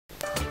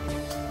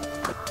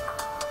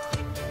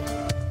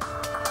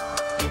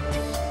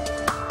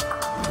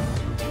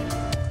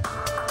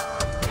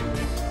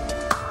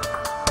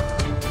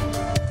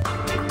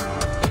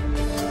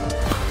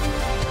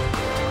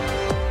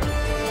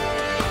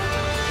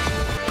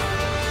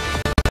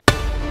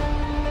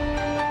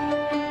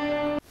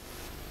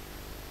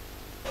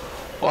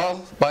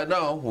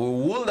now,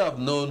 we would have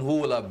known who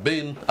will have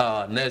been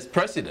our next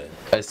president,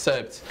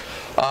 except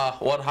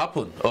what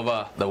happened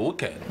over the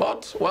weekend.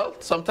 But, well,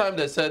 sometimes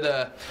they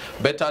said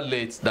better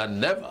late than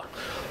never.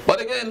 But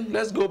again,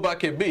 let's go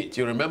back a bit.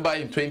 You remember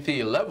in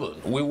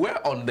 2011, we were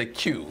on the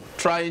queue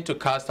trying to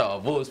cast our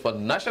votes for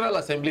National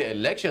Assembly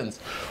elections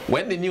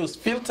when the news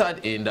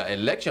filtered in the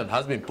election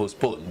has been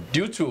postponed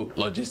due to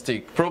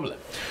logistic problem.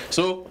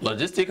 So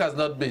logistic has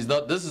not been,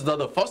 this is not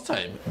the first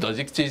time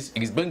logistics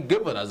is being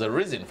given as a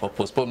reason for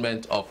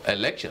postponement of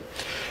election.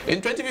 In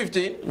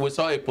 2015, we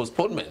saw a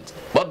postponement,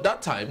 but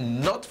that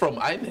time not from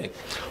INEC,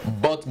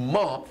 but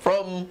more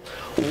from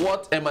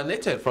what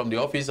emanated from the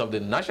office of the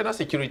National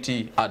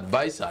Security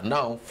Advisor,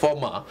 now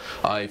former,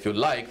 if you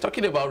like,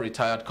 talking about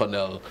retired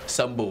Colonel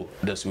Sambo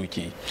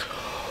Dasuki.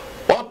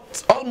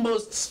 But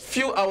almost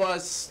few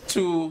hours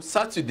to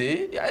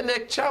Saturday, the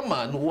INEC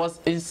chairman was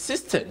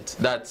insistent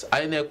that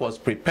INEC was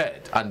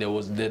prepared and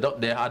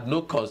they had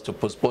no cause to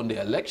postpone the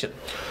election.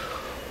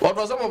 But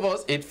for some of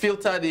us, it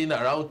filtered in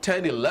around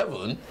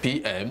 10-11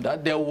 p.m.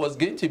 that there was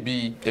going to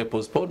be a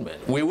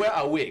postponement. We were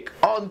awake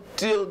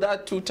until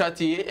that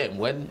 2:30 a.m.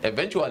 when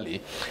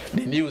eventually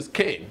the news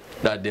came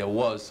that there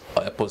was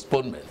a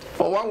postponement.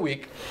 For 1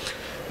 week,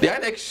 the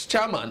INEC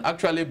chairman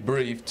actually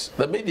briefed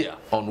the media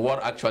on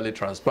what actually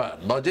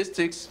transpired.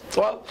 Logistics,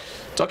 well,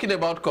 talking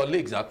about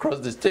colleagues across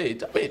the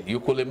state, I mean, you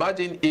could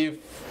imagine if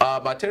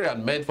material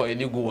meant for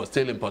Enugu was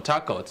still in Port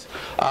Harcourt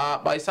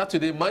by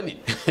Saturday morning.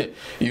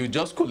 You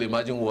just could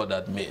imagine what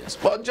that means.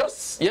 But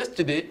just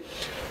yesterday,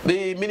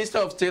 the Minister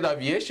of State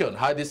Aviation,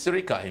 Hadi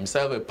Sirika,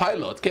 himself a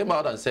pilot, came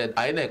out and said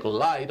INEC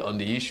lied on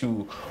the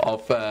issue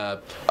of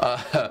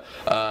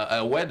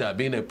weather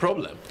being a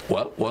problem.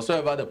 Well,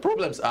 whatsoever the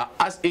problems are,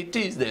 as it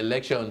is, the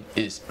election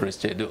is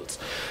rescheduled.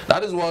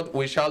 That is what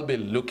we shall be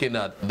looking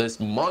at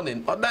this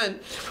morning. But then,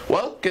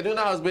 well,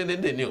 Kaduna has been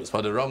in the news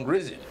for the wrong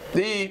reason.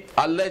 The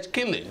alleged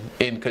killing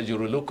in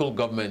Kajuru local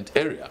government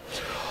area.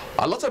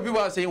 A lot of people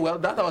are saying, well,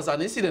 that was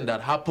an incident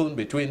that happened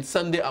between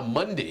Sunday and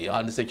Monday,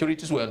 and the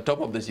securities were on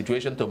top of the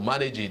situation to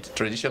manage it,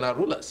 traditional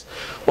rulers.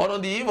 But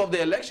on the eve of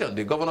the election,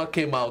 the governor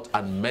came out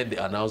and made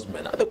the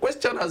announcement. And the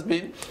question has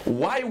been,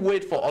 why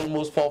wait for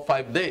almost 4 or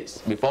 5 days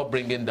before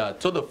bringing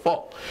that to the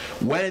fore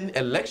when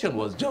election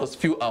was just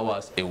few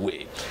hours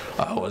away?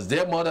 Was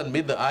there more than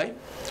meet the eye?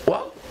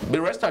 Well, be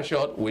rest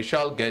assured, we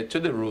shall get to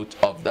the root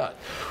of that.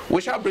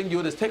 We shall bring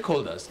you the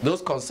stakeholders,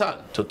 those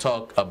concerned, to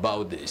talk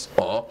about this.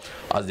 Or,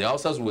 as the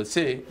Hausas will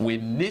say, we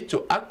need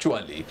to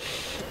actually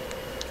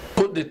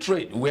put the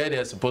trade where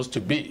they're supposed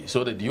to be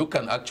so that you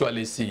can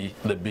actually see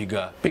the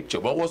bigger picture.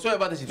 But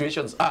whatsoever the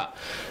situations are,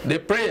 the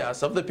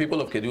prayers of the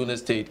people of Kaduna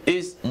State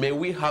is, may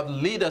we have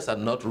leaders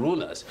and not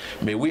rulers.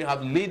 May we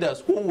have leaders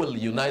who will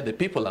unite the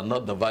people and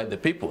not divide the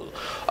people.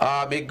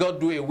 May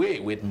God do away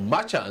with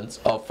merchants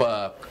of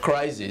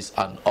crisis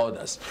and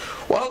others.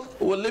 Well,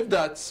 we'll leave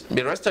that.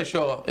 Be rest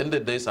assured, in the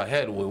days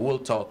ahead, we will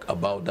talk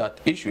about that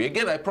issue.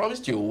 Again, I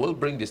promised you, we'll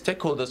bring the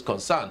stakeholders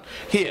concerned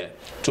here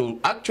to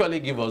actually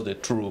give us the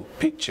true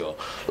picture.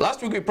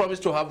 Last week we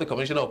promised to have the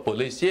Commissioner of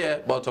Police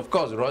here, but of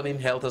course running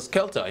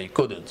helter-skelter, he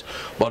couldn't.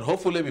 But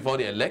hopefully before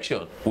the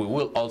election, we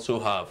will also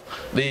have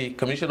the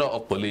Commissioner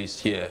of Police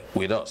here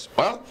with us.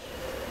 Well,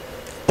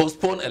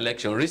 postpone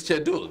election,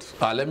 rescheduled.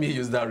 Let me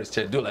use that,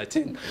 rescheduled. I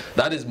think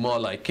that is more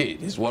like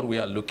it, is what we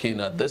are looking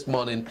at this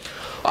morning.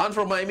 And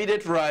from my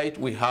immediate right,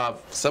 we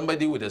have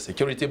somebody with a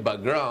security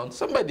background,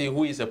 somebody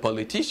who is a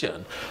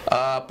politician,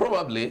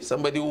 probably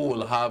somebody who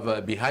will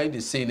have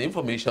behind-the-scene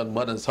information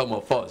more than some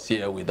of us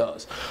here with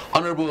us.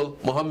 Honorable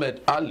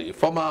Muhammed Ali,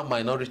 former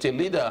minority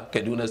leader,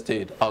 Kaduna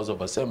State House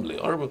of Assembly.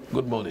 Honorable,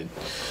 good morning.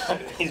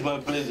 It's my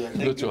pleasure.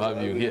 Good to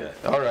have you here.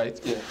 All right.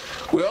 Yeah.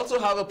 We also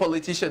have a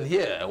politician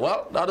here.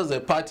 Well, that is a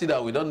party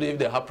that we don't know if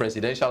they have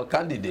presidential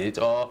candidate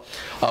or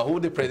who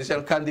the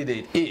presidential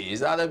candidate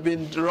is, and they've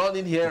been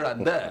running here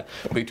and there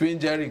between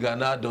Jerry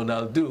Ghana,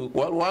 Donald Duke.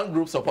 Well, one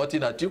group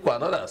supporting Atiku,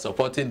 another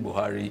supporting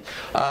Buhari.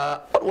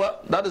 But well,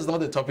 that is not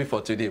the topic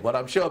for today, but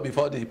I'm sure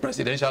before the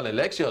presidential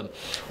election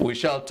we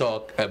shall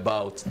talk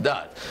about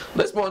that.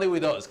 This morning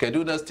with us,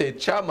 Kaduna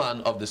State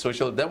Chairman of the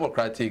Social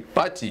Democratic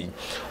Party,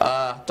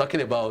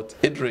 talking about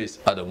Idris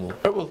Adamu.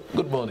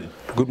 Good morning.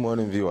 Good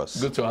morning, viewers.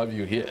 Good to have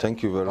you here.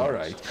 Thank you very much. All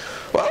right.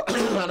 Well,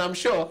 and I'm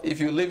sure if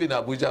you live in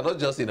Abuja, not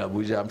just in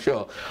Abuja, I'm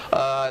sure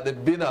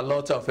there've been a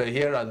lot of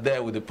here and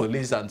there with the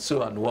police and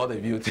so and what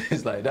have you,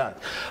 things like that.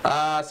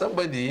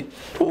 Somebody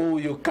who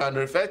you can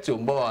refer to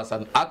more as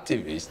an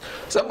activist,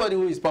 somebody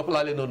who is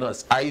popularly known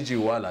as IG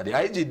Wala.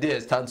 The IG there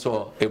stands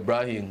for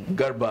Ibrahim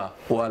Garba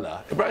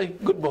Wala. Ibrahim,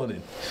 good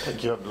morning.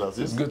 Thank you, Abdul-Azeez.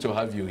 It's good to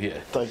have you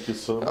here. Thank you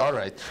so much. All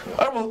right.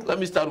 Let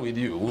me start with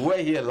you. We were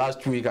here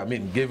last week,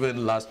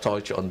 given last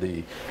touch on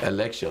the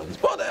elections.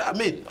 But,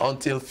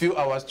 until a few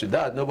hours to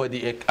that,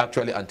 nobody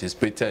actually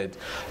anticipated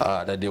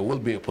that there will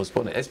be a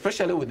postponement,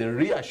 especially with the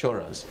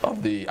reassurance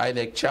of the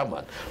INEC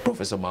chairman,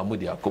 Professor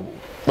Mahmoud Yakubu.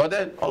 But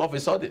then, all of a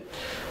sudden,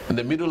 in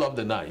the middle of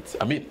the night,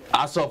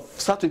 as of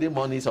Saturday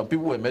morning, some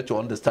people were made to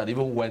understand,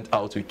 even went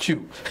out to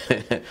queue,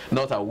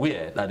 not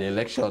aware that the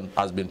election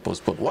has been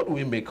postponed. What do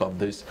we make of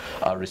this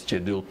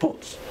rescheduled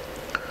post?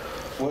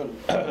 Well,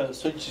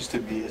 such is to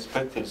be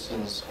expected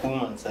since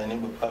humans are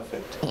never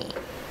perfect.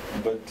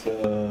 But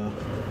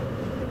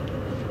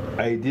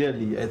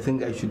ideally, I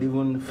think I should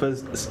even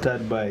first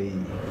start by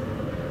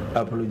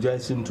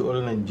apologizing to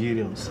all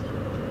Nigerians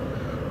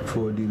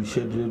for the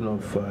rescheduling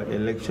of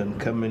election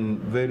coming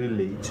very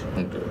late,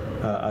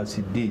 as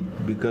it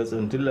did, because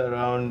until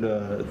around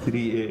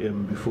 3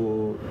 a.m.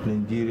 before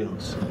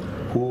Nigerians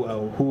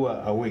who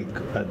are awake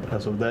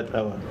as of that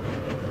hour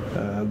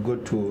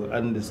got to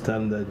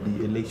understand that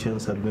the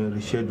elections have been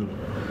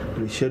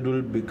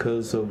rescheduled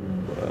because of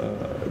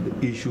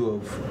the issue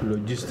of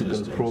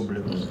logistical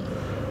problems,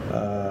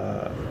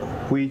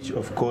 which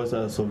of course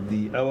as of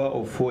the hour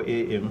of 4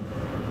 a.m.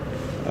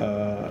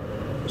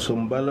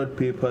 Some ballot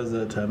papers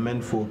that are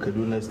meant for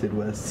Kaduna State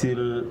were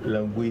still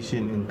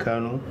languishing in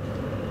Kano.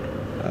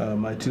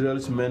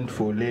 Materials meant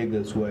for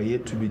Lagos were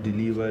yet to be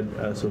delivered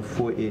as of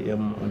 4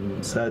 a.m.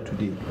 on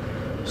Saturday.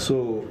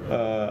 So,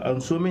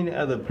 and so many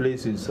other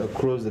places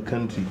across the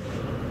country.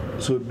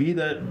 So be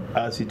that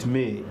as it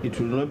may, it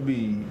will not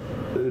be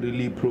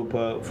really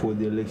proper for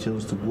the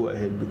elections to go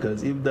ahead,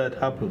 because if that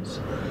happens,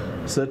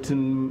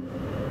 certain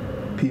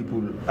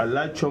people, a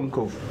large chunk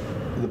of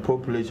the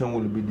population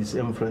will be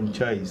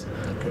disenfranchised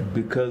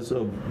because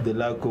of the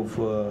lack of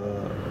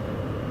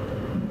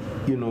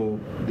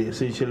the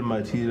essential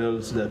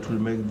materials that will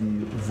make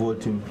the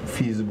voting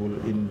feasible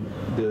in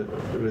the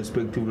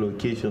respective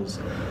locations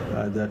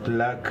that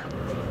lack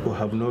or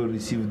have not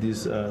received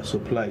these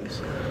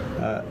supplies.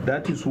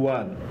 That is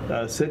one.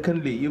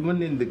 Secondly,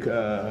 even in the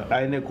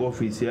INEC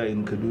office here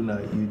in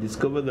Kaduna, you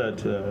discover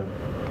that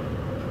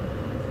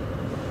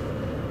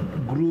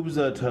groups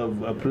that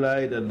have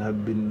applied and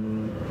have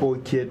been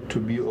okayed to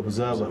be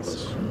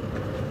observers,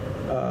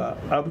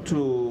 up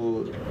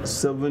to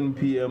 7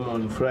 p.m.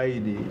 on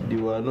Friday, they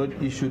were not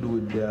issued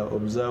with their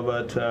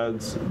observer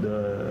tags,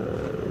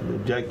 the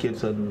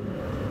jackets, and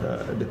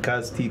the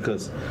car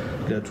stickers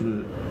that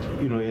will,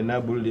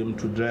 enable them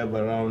to drive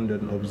around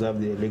and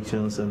observe the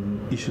elections and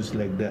issues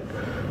like that.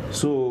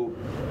 So,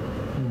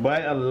 by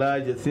and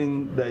large, I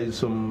think there is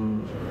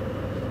some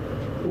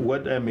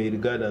what I may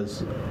regard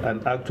as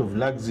an act of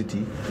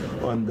laxity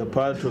on the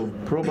part of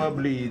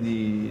probably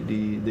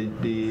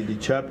the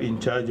chap in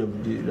charge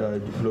of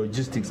the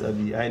logistics at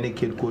the INEC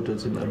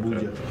headquarters in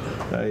Abuja.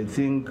 I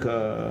think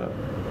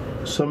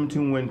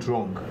something went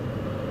wrong,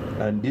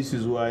 and this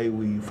is why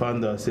we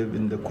found ourselves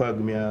in the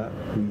quagmire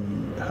we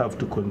have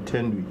to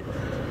contend with.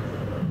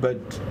 But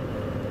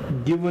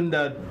given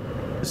that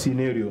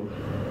scenario,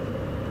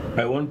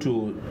 I want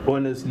to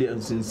honestly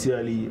and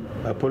sincerely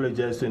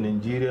apologize to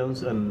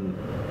Nigerians and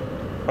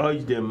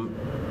urge them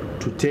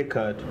to take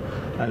heart,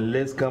 and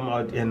let's come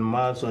out en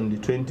masse on the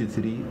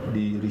 23,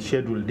 the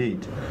rescheduled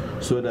date,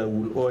 so that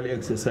we'll all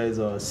exercise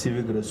our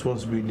civic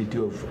responsibility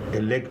of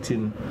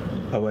electing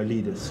our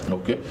leaders.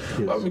 Okay. Yes.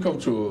 When we come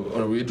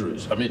to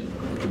Idris, I mean,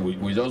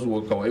 we just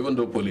work out, even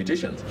though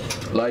politicians,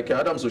 like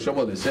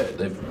Adamu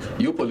said, if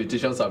you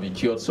politicians have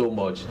incurred so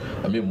much,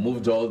 I mean,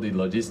 moved all the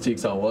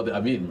logistics and what,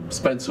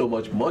 spent so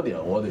much money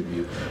on what have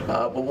you.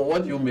 But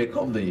what do you make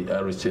of the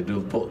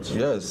rescheduled votes?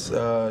 Yes,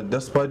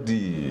 despite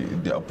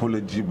the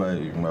apology by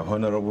my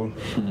honorable,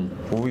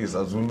 who is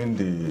assuming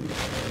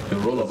the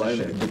role of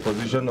INEC, the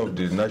position of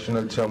the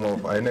national chairman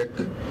of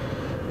INEC,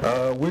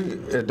 we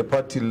at the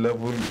party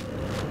level,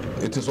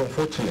 it is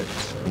unfortunate.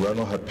 We are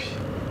not happy,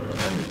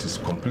 and it is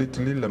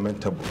completely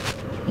lamentable.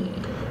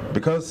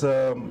 Because,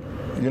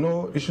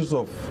 issues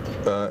of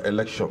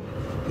election,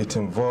 it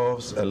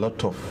involves a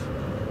lot of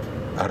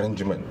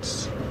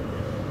arrangements.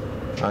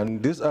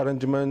 And these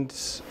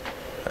arrangements,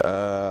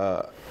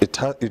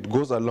 it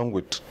goes along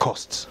with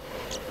costs,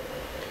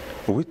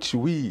 which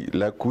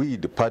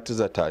the parties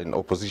that are in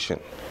opposition,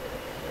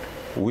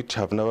 which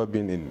have never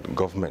been in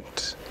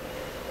government,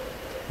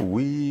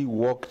 we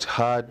worked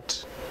hard,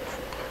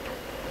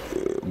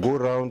 go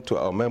around to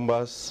our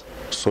members,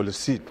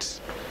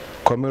 solicit,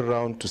 coming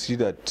around to see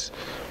that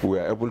we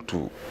are able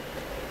to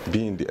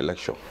be in the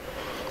election.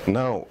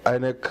 Now,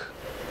 INEC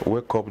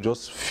wake up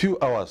just few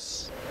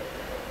hours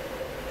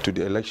to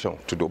the election,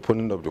 to the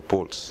opening of the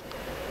polls,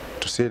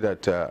 to say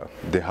that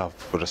they have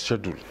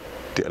rescheduled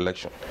the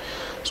election.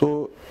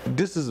 So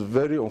this is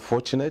very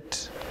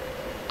unfortunate,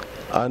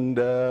 and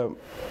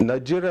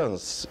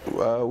Nigerians,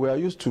 we are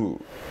used to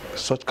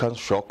such kind of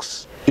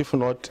shocks. If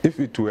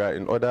it were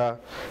in other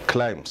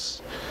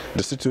climes,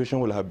 the situation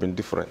would have been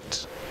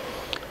different.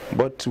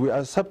 But we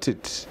accept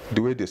it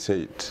the way they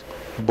say it.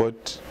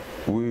 But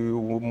we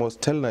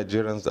must tell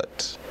Nigerians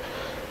that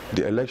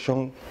the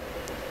election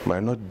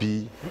might not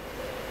be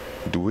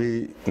the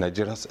way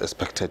Nigerians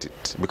expected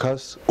it,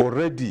 because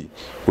already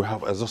we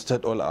have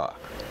exhausted all our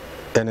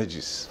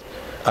energies,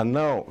 and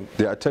now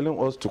they are telling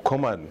us to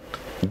come and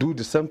do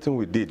the same thing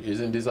we did.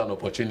 Isn't this an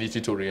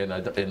opportunity to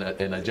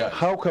re-energize?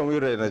 How can we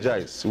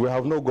re-energize? We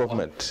have no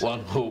government.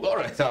 One hope. All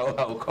right,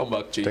 I'll come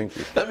back to you. Thank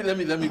you.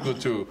 Let me go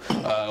to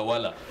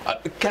Wala.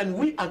 Can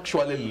we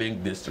actually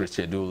link this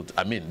rescheduled,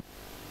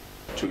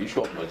 to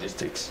issue of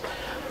logistics?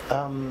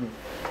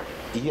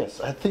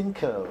 Yes, I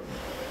think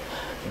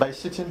by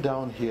sitting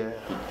down here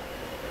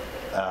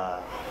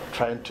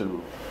trying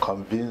to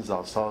convince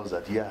ourselves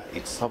that, yeah,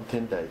 it's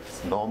something that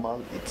is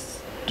normal,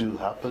 it's do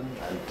happen,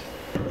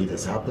 and it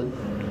has happened,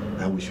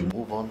 and we should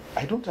move on.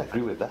 I don't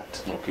agree with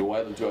that. Okay,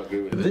 why don't you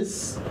agree with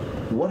this?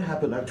 What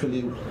happened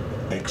actually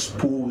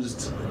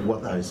exposed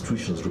what our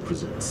institutions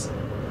represents.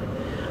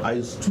 Our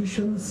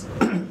institutions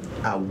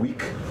are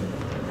weak.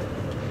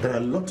 There are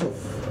a lot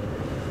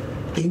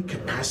of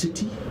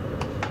incapacity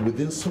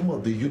within some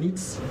of the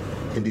units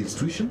in the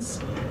institutions.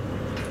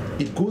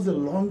 It goes a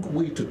long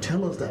way to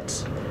tell us that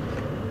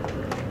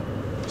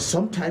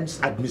sometimes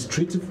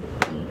administrative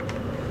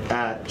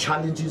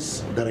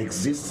challenges that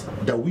exist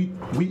that we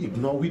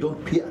ignore, we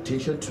don't pay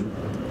attention to,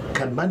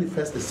 can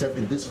manifest itself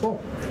in this form.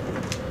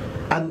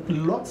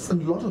 And lots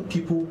and lots of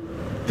people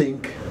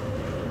think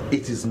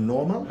it is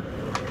normal.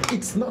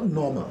 It's not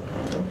normal.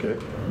 Okay.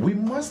 We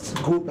must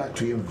go back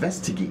to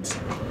investigate.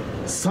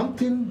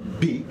 Something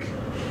big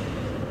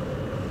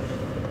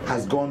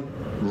has gone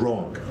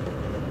wrong.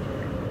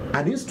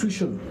 An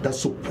institution that's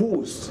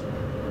supposed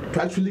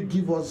to actually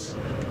give us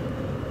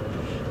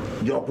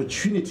the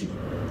opportunity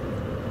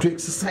to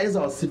exercise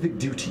our civic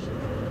duty,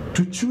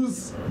 to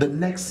choose the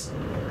next,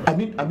 I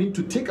mean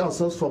to take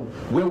ourselves from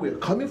where we're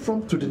coming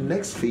from to the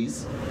next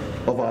phase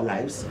of our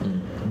lives,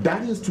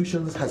 that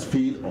institution has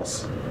failed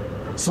us.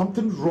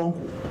 Something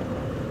wrong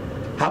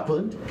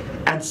happened,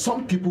 and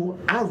some people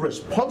are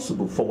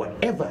responsible for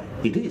whatever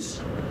it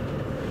is.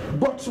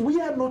 But we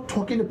are not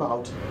talking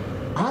about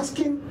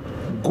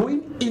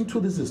going into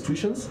these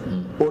institutions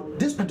or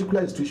this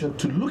particular institution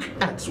to look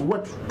at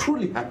what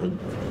truly happened,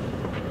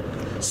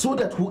 so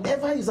that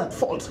whoever is at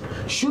fault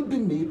should be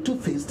made to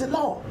face the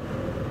law.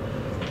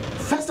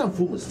 First and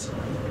foremost,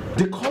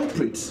 the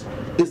culprit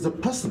is the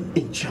person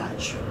in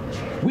charge.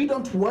 We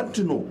don't want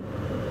to know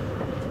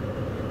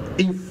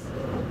if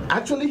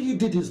actually he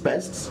did his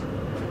best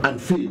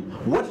and failed.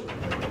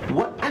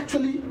 What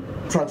actually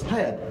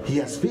transpired, he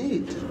has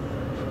failed.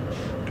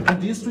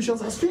 And the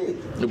institutions has failed.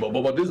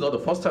 But this is not the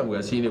first time we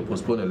are seeing a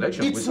postponed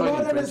election. It's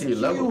not an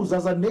excuse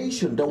as a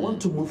nation that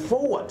want to move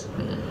forward.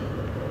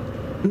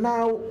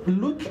 Now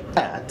look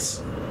at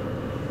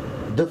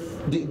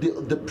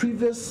the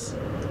previous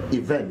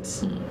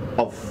events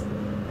of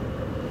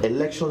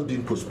elections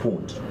being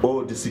postponed,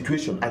 or the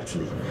situation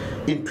actually.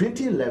 In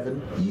 2011,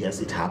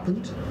 yes, it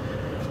happened.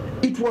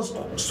 It was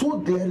so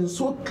glaring,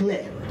 so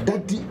clear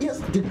that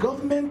the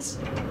government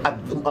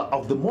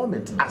of the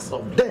moment, as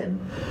of then,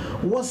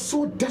 was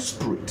so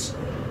desperate.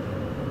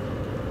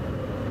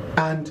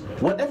 And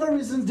whatever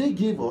reasons they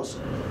gave us,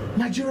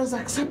 Nigerians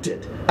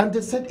accepted, and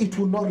they said it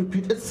will not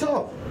repeat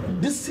itself.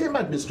 This same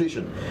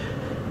administration,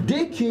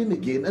 they came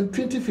again, and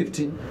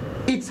 2015,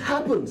 it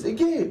happens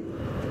again.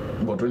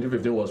 But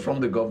 2015 was from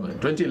the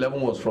government.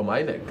 2011 was from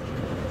INEC.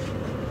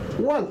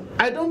 Well,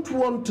 I don't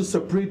want to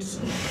separate,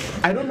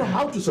 I don't know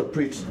how to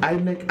separate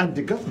INEC and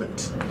the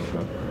government.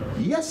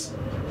 Yes,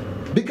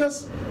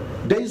 because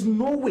there is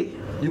no way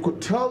you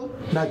could tell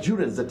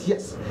Nigerians that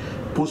yes,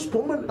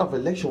 postponement of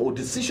election or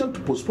decision to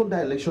postpone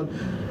that election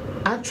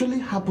actually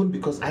happened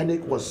because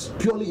INEC was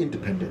purely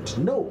independent.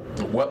 No.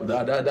 Well,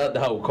 that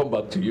will come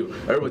back to you.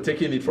 We're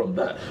taking it from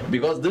that.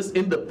 Because this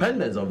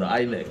independence of the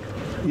INEC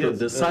to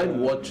decide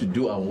what to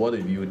do and what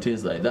to view,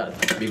 things like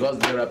that. Because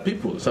there are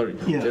people,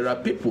 there are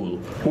people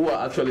who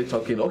are actually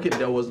talking, okay,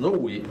 there was no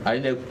way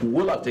INEC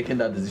would have taken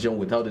that decision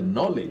without the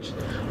knowledge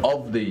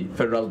of the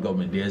federal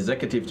government, the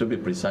executive to be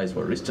precise,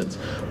 for instance.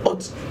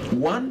 But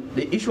one,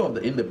 the issue of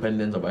the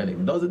independence of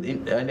INEC, doesn't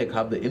INEC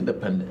have the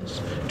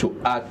independence to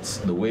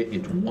act the way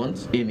it wants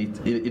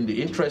in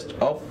the interest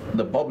of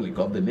the public,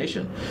 of the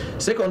nation?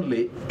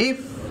 Secondly, if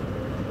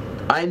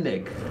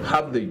INEC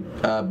have the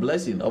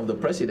blessing of the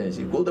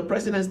presidency, will the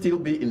president still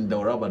be in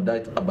Daura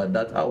about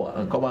that hour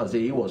and come out and say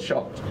he was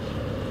shocked?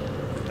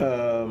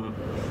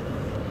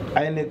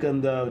 INEC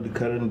under the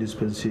current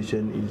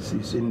dispensation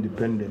is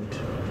independent,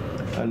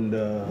 and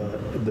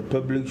the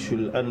public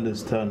should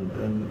understand,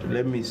 and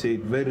let me say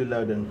it very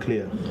loud and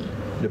clear,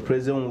 the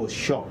president was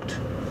shocked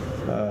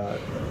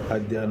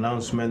at the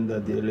announcement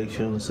that the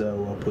elections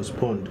were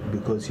postponed,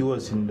 because he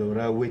was in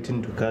Daura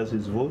waiting to cast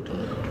his vote,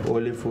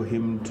 only for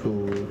him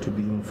to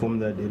be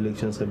informed that the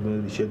elections have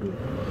been rescheduled.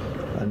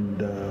 And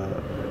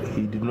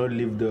he did not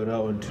leave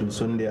Daura until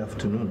Sunday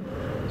afternoon.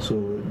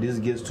 So this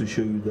gets to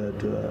show you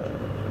that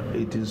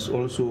it is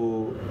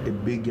also a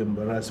big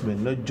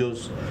embarrassment, not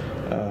just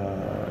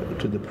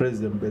to the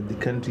president, but the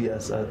country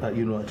as at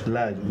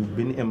large. We've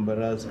been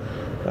embarrassed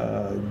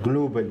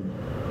globally,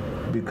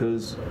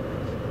 because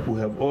we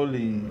have all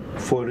the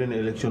foreign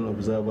election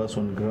observers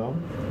on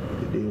ground.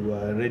 They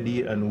were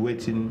ready and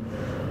waiting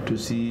to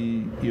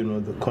see,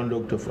 the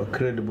conduct of a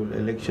credible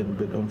election.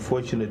 But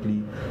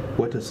unfortunately,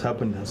 what has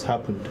happened has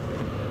happened.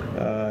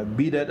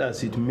 Be that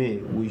as it may,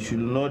 we should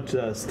not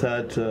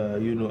start,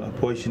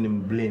 apportioning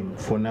blame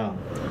for now.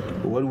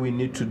 What we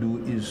need to do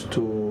is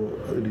to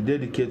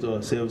rededicate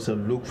ourselves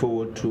and look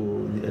forward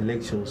to the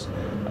elections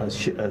as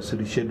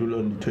rescheduled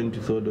on the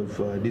 23rd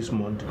of this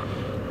month.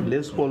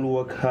 Let's all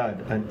work hard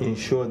and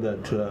ensure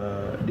that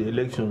the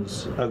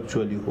elections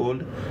actually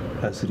hold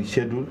as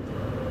rescheduled,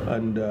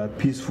 and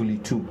peacefully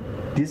too.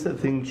 This, I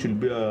think, should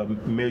be a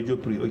major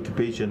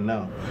preoccupation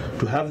now,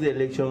 to have the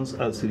elections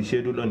as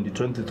rescheduled on the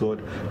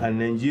 23rd,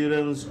 and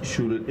Nigerians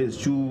should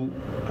eschew,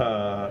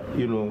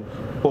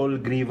 all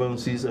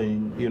grievances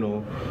and,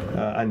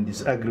 and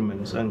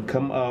disagreements, and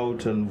come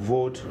out and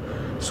vote,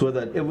 so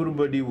that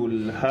everybody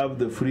will have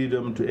the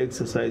freedom to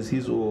exercise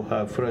his or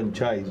her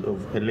franchise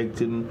of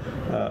electing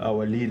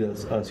our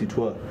leaders, as it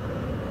were.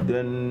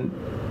 Then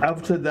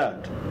after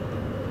that,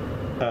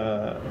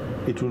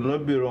 it will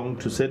not be wrong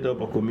to set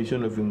up a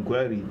commission of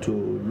inquiry to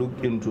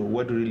look into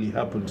what really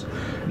happens.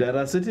 There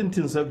are certain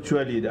things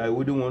actually that I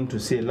wouldn't want to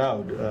say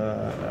loud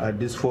at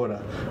this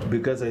forum,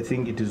 because I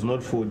think it is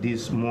not for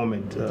this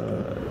moment.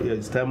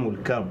 Its time will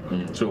come.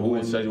 So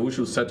who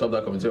should set up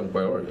that committee of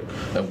inquiry?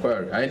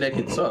 INEC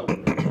itself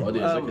or the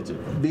executive?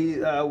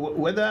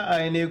 Whether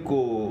INEC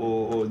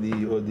or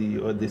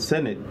the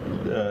Senate,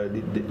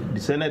 the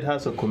Senate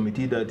has a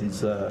committee that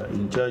is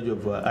in charge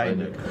of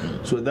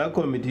INEC. So that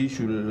committee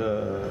should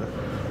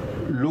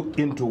look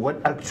into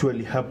what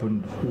actually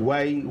happened,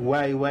 why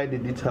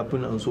did it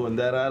happen, and so on.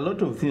 There are a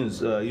lot of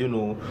things,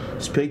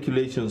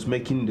 speculations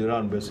making the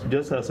round, but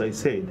just as I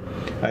said,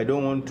 I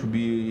don't want to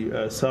be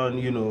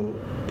sound,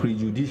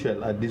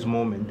 prejudicial at this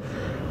moment.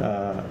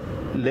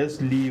 Let's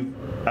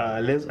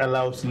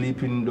allow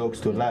sleeping dogs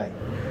to lie.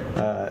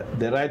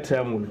 The right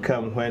time will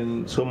come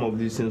when some of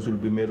these things will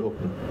be made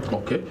open.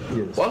 Okay.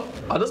 Yes. Well,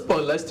 at this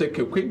point, let's take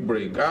a quick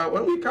break.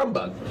 When we come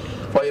back,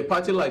 for a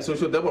party like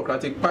Social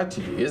Democratic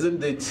Party,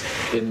 isn't it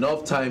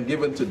enough time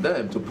given to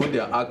them to put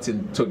their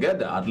acting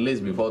together, at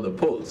least before the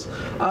polls?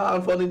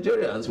 And for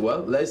Nigerians,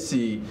 well, let's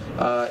see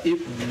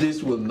if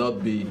this will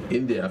not be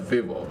in their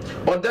favor.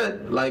 But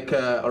then, like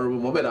Honorable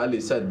Muhammad Ali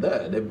said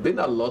there have been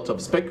a lot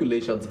of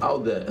speculations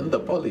out there in the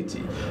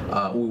polity.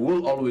 We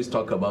will always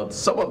talk about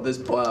some of these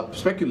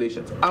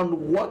speculations and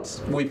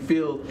what we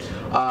feel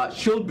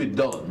should be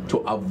done to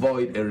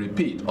avoid a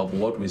repeat of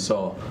what we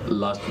saw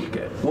last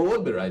weekend. We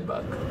will be right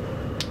back.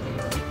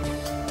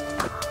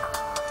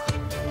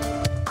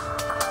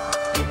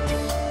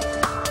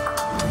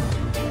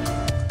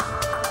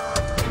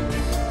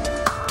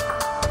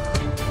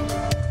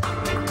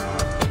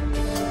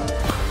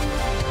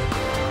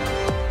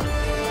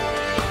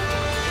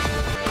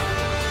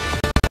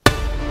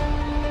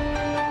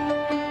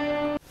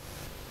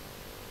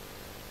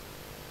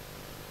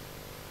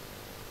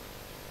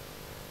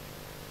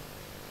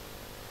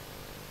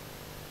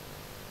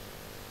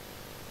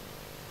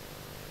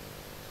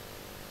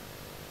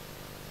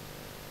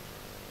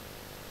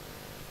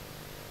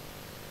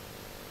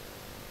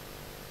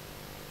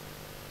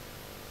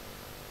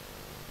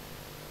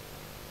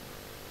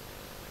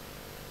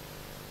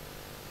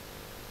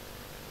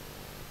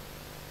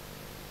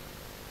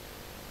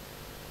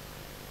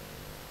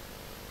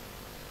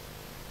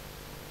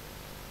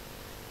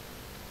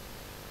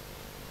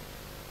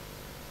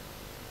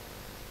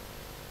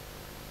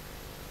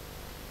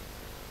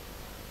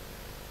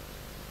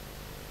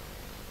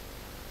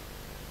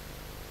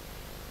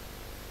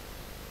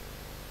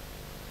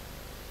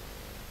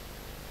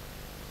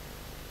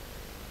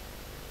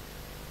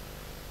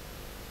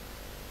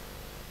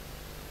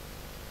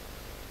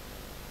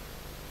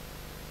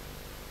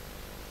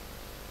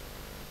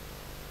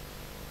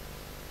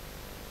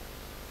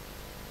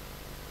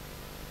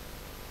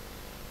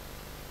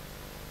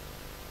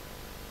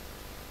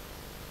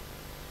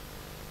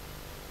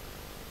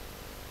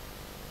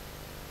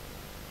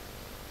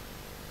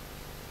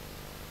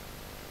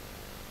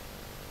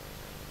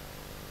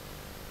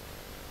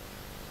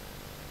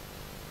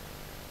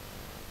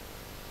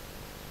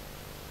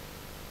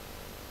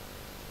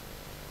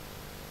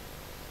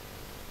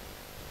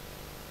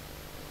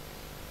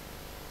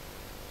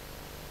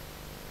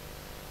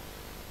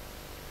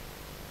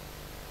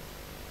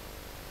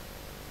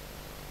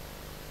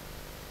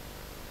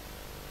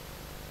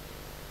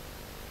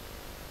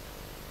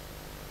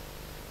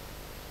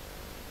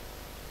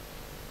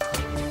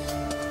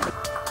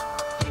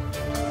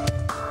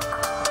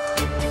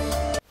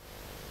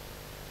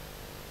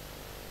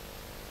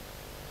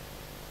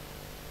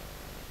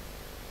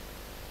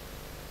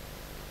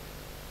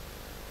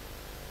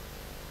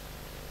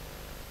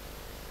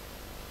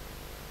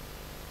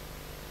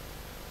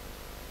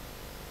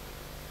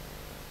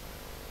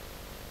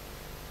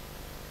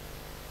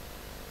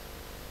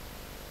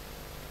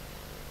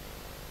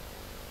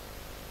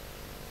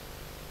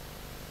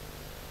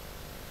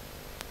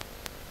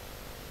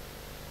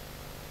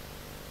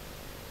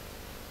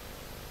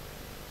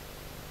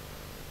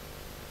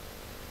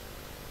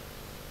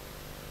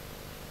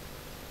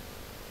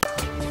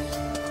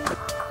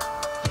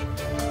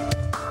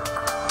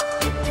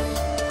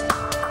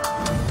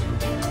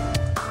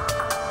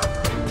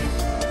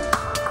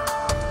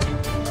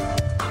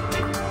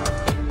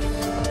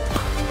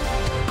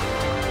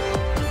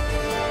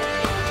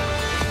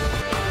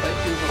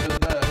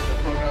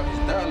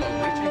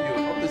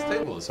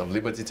 of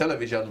Liberty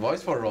Television,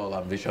 Voice for All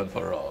and Vision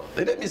for All.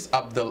 The name is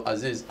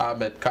Abdul-Azeez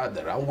Ahmed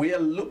Kadir, and we are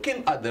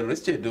looking at the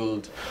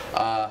rescheduled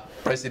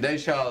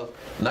presidential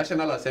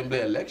National Assembly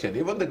election.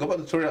 Even the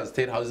gubernatorial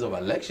state houses of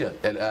election,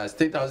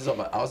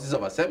 houses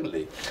of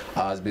assembly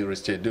has been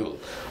rescheduled.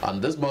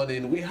 And this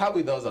morning we have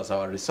with us as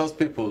our resource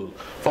people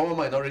former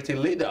minority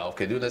leader of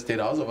Kaduna State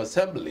House of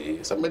Assembly,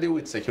 somebody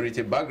with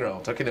security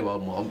background, talking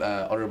about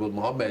Honorable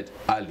Muhammed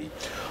Ali.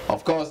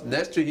 Of course,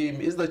 next to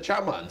him is the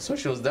chairman,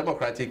 Social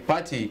Democratic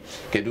Party,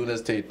 Kaduna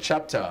State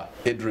Chapter,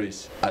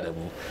 Idris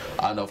Adamu.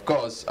 And of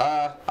course,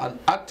 an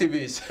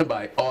activist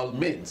by all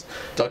means,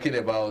 talking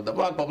about the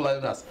man popular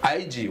known as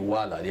IG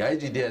Wala. The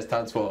IG there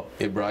stands for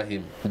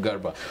Ibrahim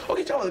Garba.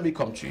 Okay, chairman, let me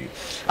come to you.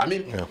 I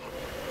mean, yeah.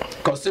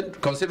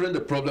 Considering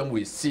the problem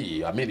we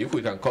see, I mean, if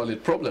we can call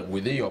it problem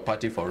within your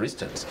party, for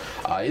instance,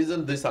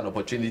 isn't this an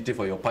opportunity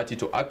for your party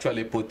to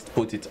actually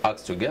put its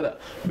acts together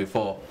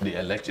before the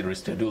election,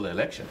 reschedule the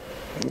election?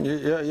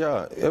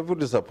 Yeah. Every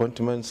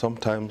disappointment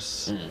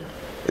sometimes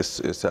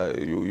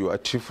you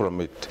achieve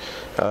from it.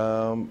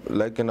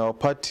 Like in our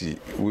party,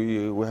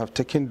 we have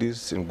taken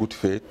this in good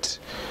faith,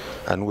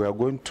 and we are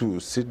going to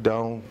sit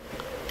down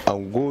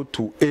and go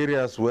to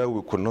areas where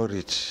we could not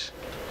reach,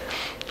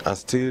 and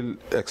still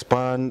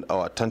expand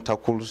our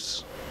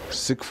tentacles,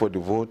 seek for the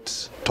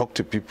votes, talk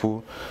to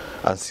people,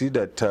 and see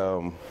that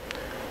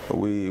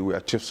we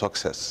achieve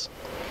success.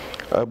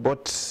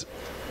 But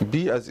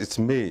be as it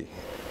may,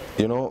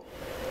 you know,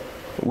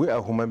 we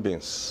are human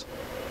beings.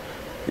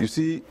 You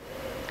see,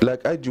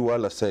 like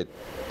Ajiwala said,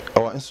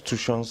 our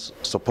institutions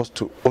are supposed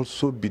to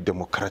also be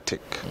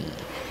democratic.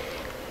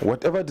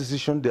 Whatever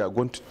decision they are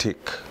going to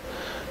take,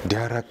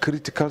 there are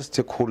critical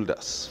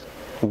stakeholders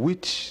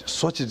which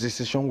such a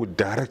decision would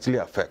directly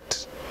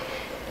affect.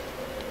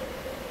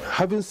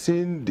 Having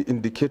seen the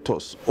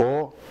indicators,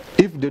 or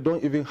if they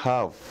don't even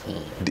have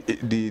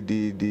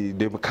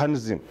the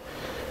mechanism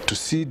to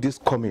see this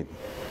coming,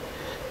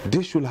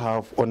 they should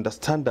have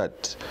understand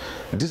that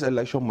this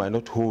election might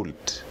not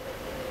hold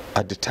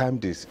at the time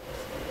they've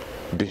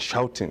been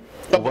shouting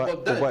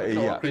over a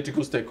year.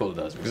 Critical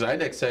stakeholders, because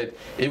INEC said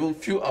even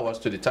few hours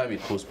to the time it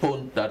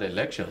postponed that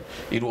election,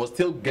 it was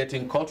still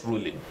getting court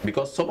ruling,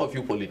 because some of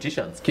you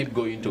politicians keep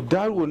going to court.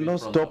 That will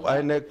not stop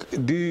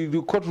INEC.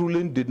 The court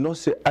ruling did not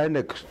say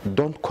INEC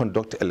don't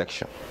conduct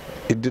election.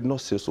 It did not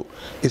say so.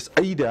 It's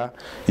either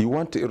you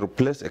want to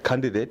replace a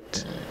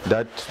candidate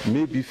that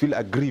maybe feel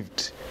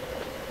aggrieved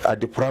at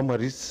the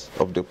primaries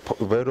of the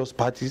various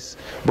parties,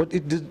 but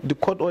the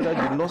court order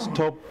did not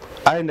stop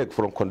INEC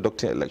from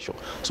conducting election.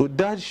 So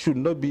that should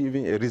not be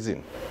even a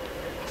reason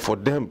for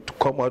them to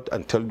come out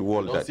and tell the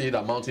world that. Don't see it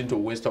amounting to a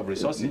waste of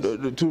resources.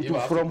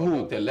 From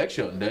who? The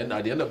election, then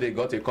at the end of the day,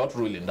 got a court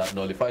ruling that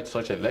nullified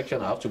such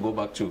election. I have to go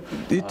back to.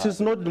 It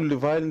is not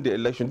nullifying the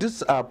election.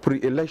 These are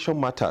pre-election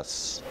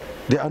matters.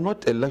 They are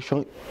not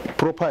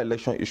proper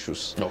election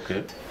issues.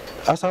 Okay.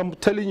 As I'm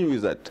telling you,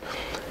 is that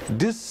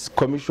this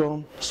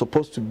commission is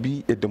supposed to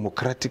be a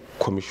democratic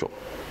commission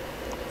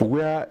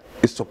where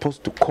it's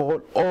supposed to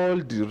call all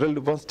the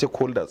relevant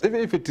stakeholders. Even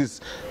if it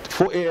is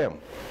 4 a.m.,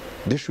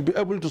 they should be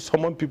able to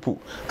summon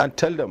people and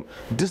tell them,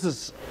 this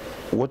is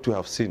what we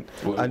have seen.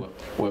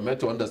 We're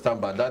meant to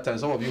understand, by that time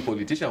some of you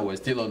politicians were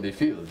still on the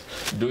field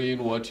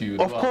doing what you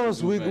do. Of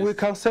course, we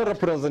can send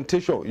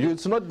representation.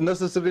 It's not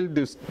necessarily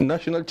the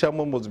national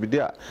chairman must be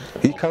there.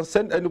 He can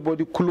send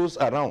anybody close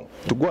around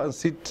to go and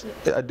sit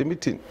at the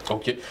meeting.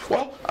 Okay.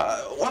 Well,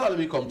 let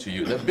me come to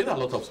you. There's been a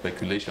lot of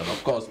speculation.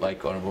 Of course,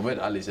 like Honorable Muhammed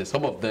Ali says,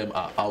 some of them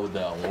are out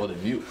there and what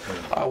have you.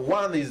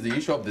 One is the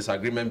issue of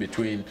disagreement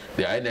between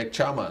the INEC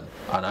chairman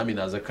and Amin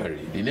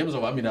Azakari. The names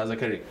of Amin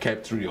Azakari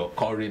kept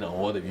reoccurring and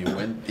what have you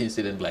when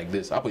incidents like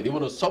this happen,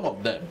 even though some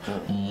of them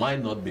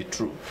might not be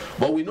true.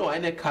 But we know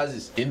INEC has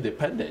its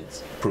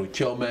independence,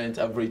 procurement,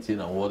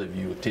 everything and what have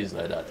you, things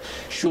like that.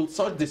 Should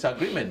such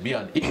disagreement be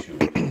an issue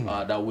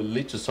that will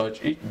lead to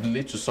such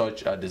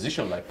a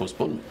decision like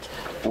postponement?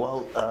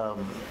 Well,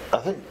 I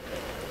think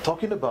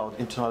talking about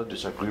internal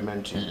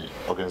disagreement in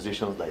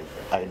organizations like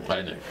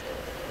INEC,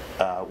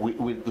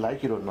 we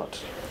like it or not,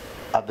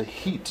 at the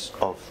heat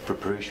of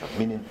preparation,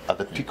 meaning at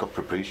the peak of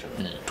preparation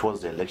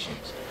towards the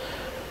elections,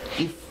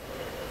 if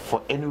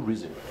for any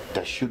reason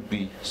there should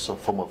be some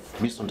form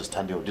of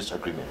misunderstanding or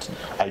disagreement,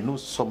 I know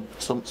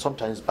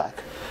sometimes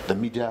back the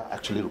media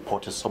actually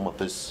reported some of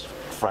this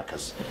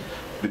fracas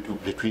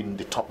between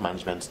the top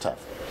management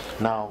staff.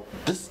 Now,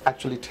 this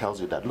actually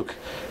tells you that, look,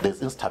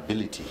 there's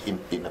instability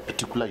in a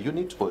particular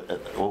unit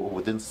or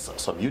within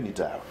some units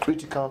that are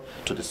critical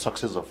to the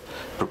success of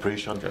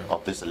preparation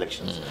of these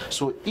elections.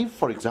 So if,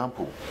 for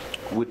example,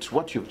 with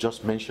what you've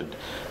just mentioned,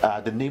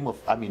 the name of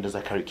Amin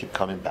Zakari keep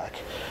coming back,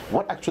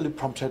 what actually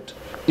prompted,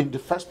 in the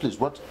first place,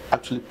 what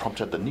actually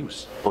prompted the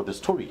news or the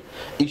story?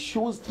 It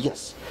shows,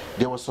 yes,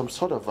 there was some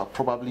sort of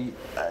probably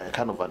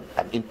kind of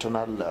an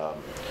internal,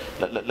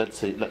 let's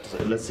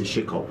let's say,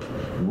 shake-up,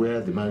 where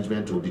the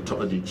management or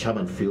the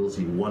chairman feels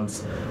he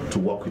wants to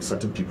work with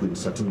certain people in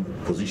certain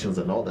positions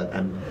and all that,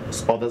 and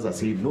others are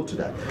saying no to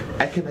that.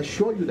 I can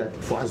assure you that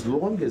for as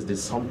long as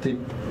there's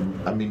something,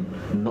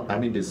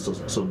 there's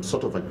some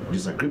sort of a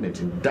disagreement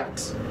in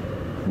that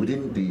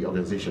within the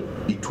organization,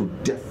 it will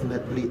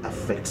definitely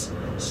affect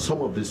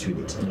some of these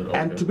units. Okay.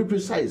 And to be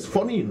precise,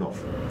 funny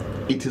enough,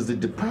 it is the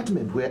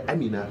department where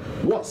Amina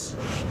was.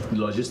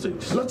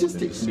 Logistics.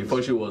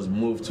 Before she was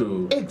moved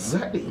to...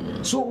 Exactly.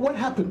 So what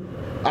happened?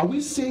 Are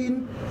we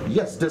saying,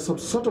 yes, there's some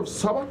sort of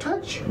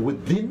sabotage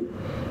within,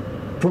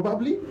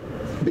 probably,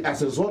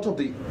 as a result of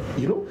the,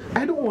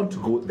 I don't want to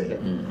go there,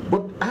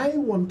 but I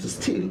want to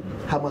still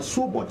hammer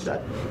so much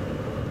that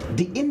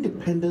the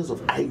independence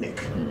of INEC,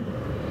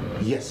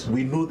 yes,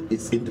 we know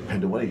it's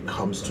independent when it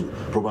comes to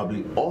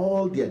probably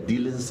all their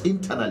dealings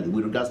internally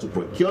with regards to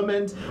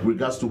procurement, with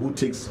regards to who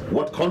takes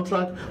what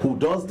contract, who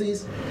does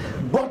this.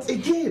 But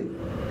again,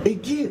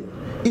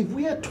 if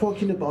we are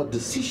talking about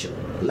decision,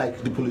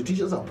 like the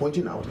politicians are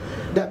pointing out,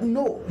 that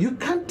no, you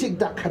can't take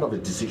that kind of a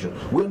decision.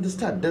 We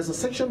understand there's a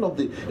section of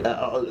the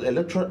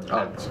Electoral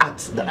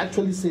Act that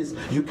actually says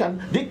you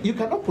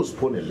cannot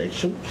postpone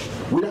election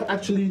without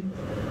actually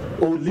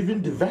live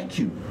in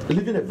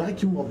a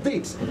vacuum of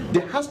dates.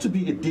 There has to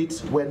be a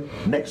date when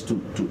next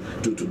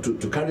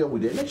to carry on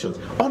with the elections,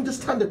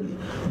 understandably.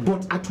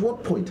 But at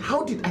what point?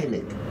 How did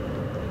INEC?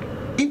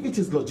 If it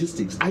is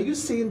logistics, are you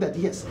saying that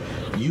yes,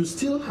 you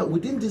still have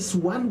within this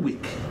 1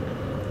 week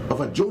of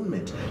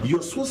adjournment,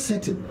 you're so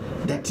certain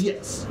that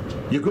yes,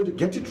 you're going to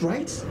get it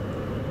right?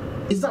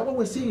 Is that what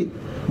we're saying?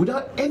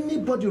 Without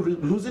anybody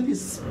losing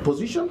his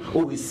position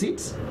or his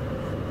seat?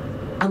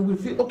 And we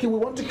feel, okay, we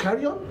want to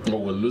carry on?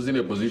 Well, we're losing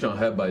a position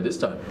help by this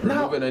time.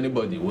 Now, removing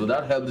anybody, will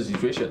that help the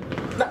situation?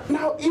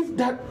 Now, if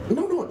that,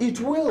 no, it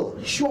will,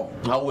 sure.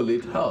 How will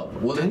it help?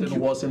 Will it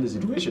worsen the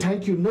situation?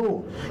 Thank you,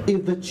 no.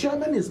 If the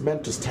chairman is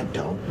meant to step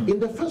down, in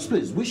the first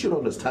place, we should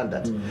understand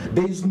that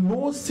there is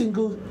no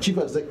single chief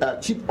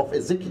executive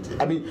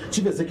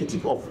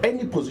of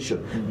any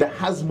position that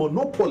has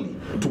monopoly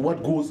to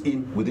what goes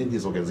in within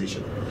his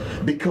organization.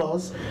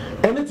 Because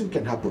anything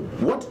can happen.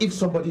 What if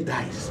somebody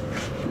dies?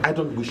 I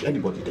don't wish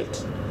anybody dead.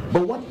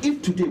 But what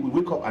if today we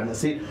wake up and I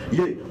say,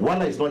 yeah,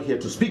 Wala is not here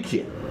to speak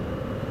here?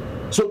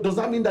 So does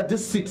that mean that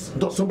this seat,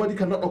 somebody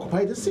cannot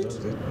occupy this seat?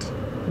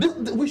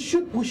 We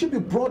should be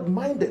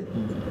broad-minded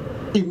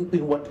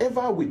in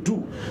whatever we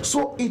do.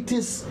 So it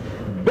is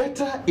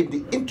better in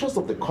the interest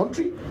of the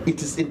country,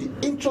 it is in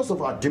the interest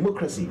of our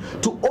democracy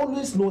to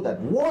always know that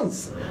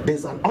once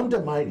there's an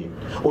undermining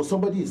or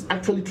somebody is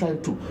actually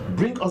trying to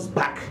bring us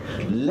back,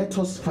 let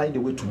us find a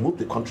way to move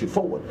the country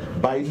forward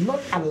by not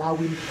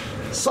allowing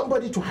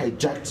somebody to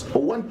hijack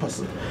or one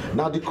person.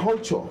 Now the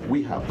culture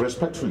we have,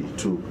 respectfully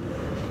to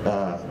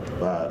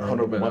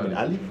Honorable Muhammad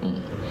Ali,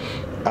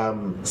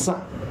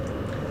 sir,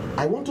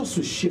 I want us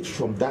to shift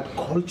from that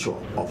culture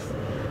of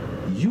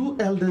you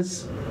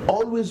elders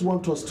always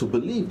want us to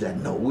believe that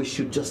no, we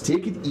should just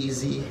take it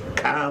easy,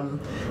 calm,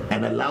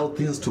 and allow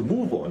things to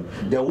move on.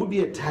 There will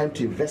be a time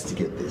to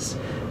investigate this.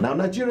 Now,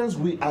 Nigerians,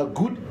 we are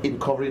good in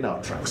covering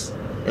our tracks,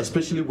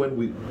 especially when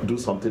we do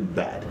something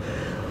bad.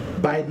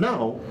 By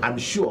now, I'm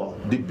sure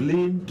the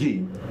blame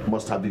game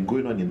must have been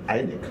going on in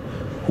INEC.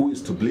 Who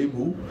is to blame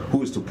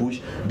who is to push?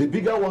 The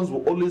bigger ones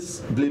will always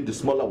blame the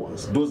smaller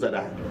ones, those that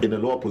are in a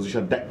lower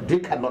position, that they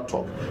cannot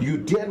talk. You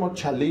dare not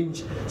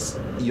challenge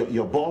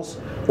your boss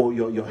or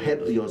your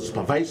head, your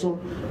supervisor,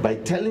 by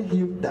telling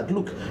him that,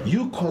 look,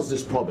 you caused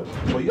this problem,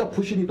 but you are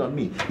pushing it on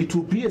me. It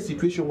will be a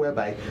situation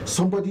whereby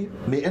somebody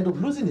may end up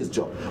losing his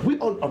job. We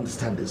all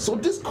understand this. So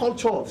this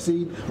culture of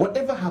saying,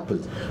 whatever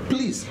happens,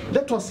 please,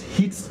 let us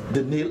hit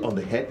the nail on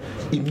the head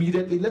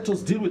immediately. Let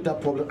us deal with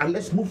that problem and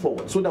let's move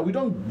forward so that we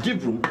don't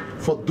give room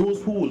for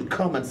those who will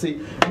come and say,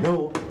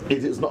 no,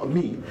 it is not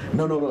me.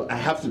 No, I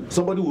have to.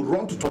 Somebody will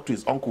run to talk to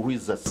his uncle who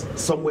is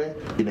somewhere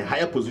in a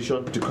higher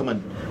position to come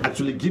and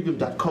actually give him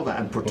that cover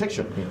and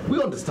protection.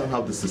 We understand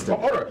how the system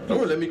all right,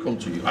 let me come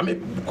to you. I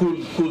mean,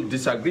 cool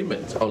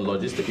disagreement on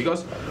logistics,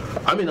 because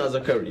Amina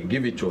Zakari,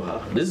 give it to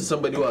her. This is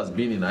somebody who has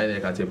been in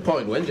INEC at a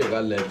point. When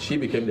Jega left, she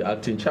became the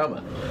acting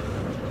chairman.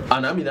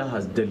 And Amina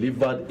has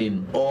delivered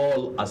in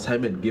all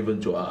assignment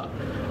given to her.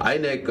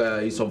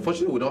 INEC, it's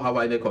unfortunate we don't have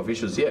INEC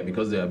officials here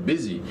because they are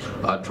busy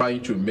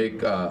trying to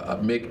make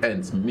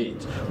ends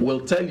meet.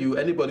 We'll tell you,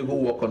 anybody who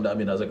worked under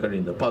Amina Zakari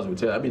in the past will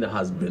tell you Amina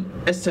has been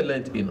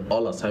excellent in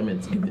all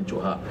assignments given to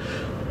her.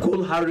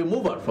 Could her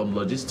removal from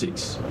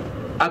logistics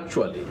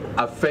actually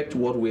affect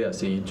what we are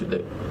saying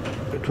today?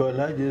 To a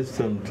large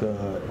extent,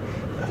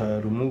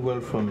 her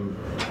removal from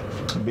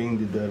being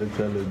the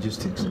director of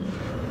logistics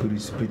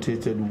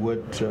precipitated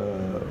what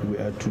we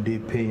are today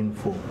paying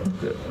for.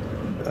 Okay.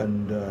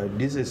 And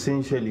this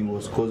essentially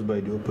was caused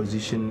by the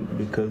opposition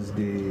because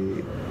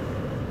they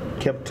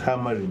kept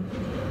hammering,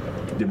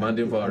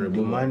 demanding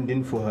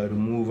for her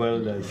removal,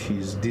 that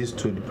she's this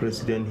to the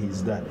president,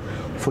 he's that,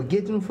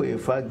 forgetting for a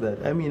fact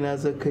that Amina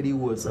Zakari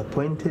was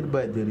appointed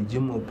by the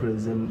regime of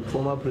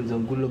former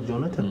President Goodluck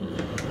Jonathan.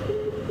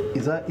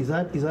 Is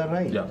that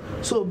right? Yeah.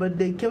 So, but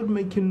they kept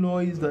making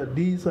noise that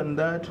this and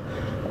that.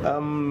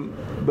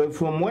 But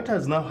from what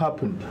has now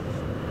happened,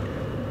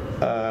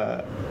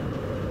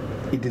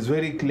 it is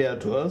very clear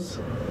to us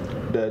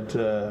that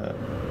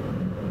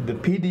the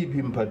PDP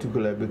in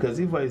particular, because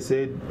if I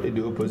said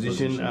the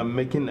opposition, I'm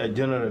making a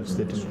general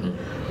statement.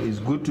 It's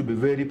good to be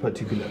very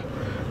particular.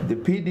 The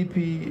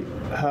PDP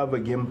have a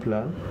game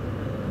plan.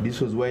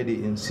 This was why they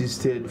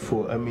insisted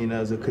for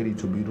Amina Zakari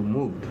to be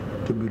removed,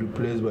 to be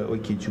replaced by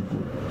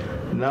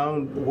Okichukwu.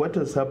 Now, what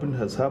has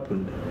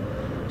happened.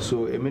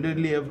 So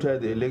immediately after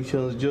the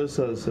elections, just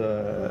as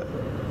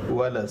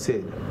Wala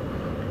said,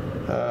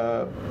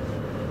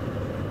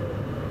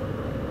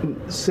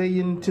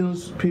 saying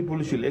things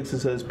people should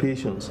exercise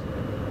patience,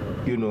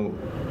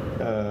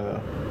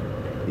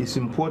 is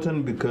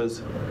important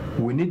because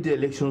we need the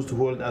elections to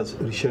hold as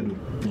rescheduled.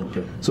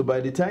 Okay. So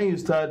by the time you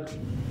start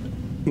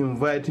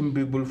inviting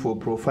people for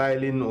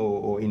profiling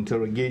or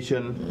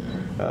interrogation,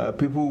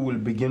 people will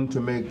begin to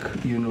make,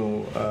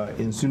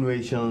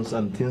 insinuations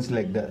and things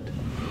like that.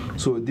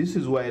 So this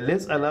is why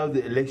let's allow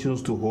the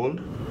elections to hold.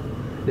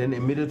 Then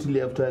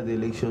immediately after the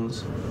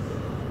elections,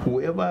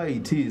 whoever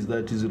it is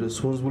that is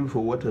responsible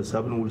for what has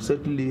happened will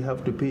certainly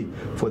have to pay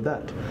for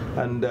that.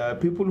 And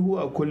people who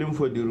are calling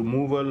for the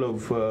removal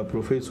of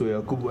Professor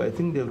Yakubu, I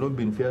think they have not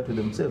been fair to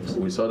themselves.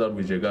 We saw that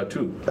with Jega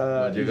too.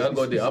 Jega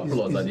got the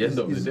applause at the end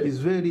of the day.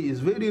 It's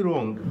very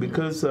wrong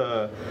because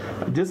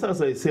just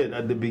as I said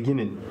at the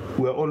beginning,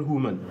 we are all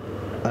human.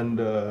 And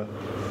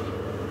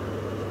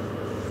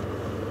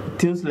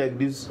things like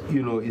this,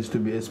 is to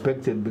be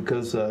expected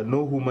because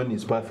no human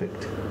is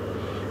perfect.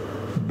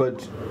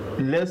 But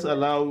let's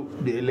allow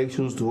the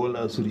elections to hold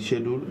as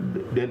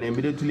rescheduled. Then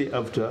immediately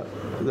after,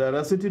 there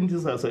are certain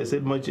things, as I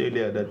said much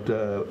earlier,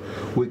 that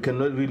we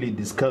cannot really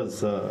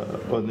discuss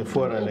on the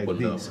forum like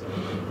this.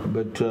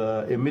 But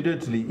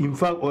immediately, in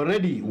fact,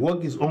 already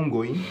work is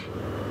ongoing,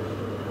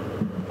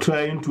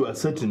 trying to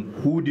ascertain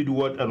who did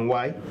what and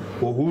why,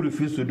 or who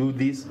refused to do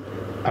this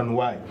and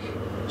why.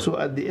 So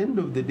at the end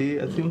of the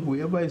day, I think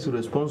whoever is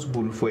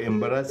responsible for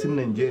embarrassing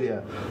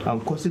Nigeria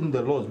and causing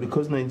the loss,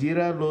 because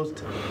Nigeria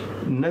lost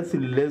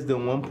nothing less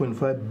than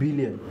 1.5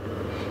 billion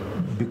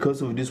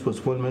because of this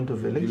postponement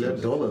of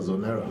elections. $1 or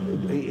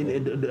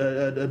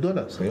naira?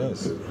 Dollars.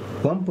 Yes.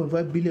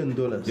 $1.5 billion.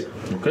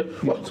 Yeah. Okay.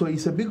 Well, so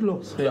it's a big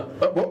loss. Yeah.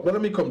 But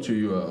let me come to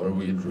you,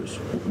 Idris.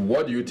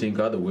 What do you think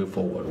are the way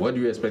forward? What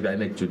do you expect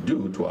INEC to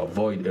do to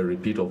avoid a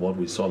repeat of what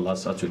we saw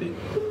last Saturday?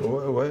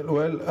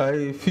 Well,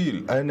 I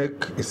feel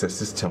INEC is a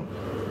system.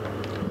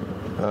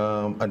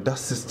 And that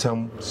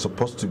system is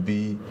supposed to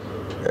be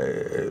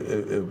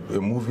a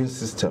moving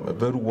system, a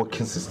very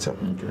working system.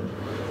 Okay.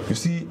 You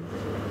see,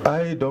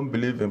 I don't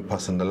believe in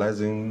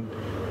personalizing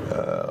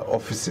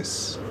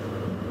offices.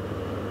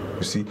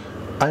 You see,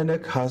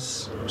 INEC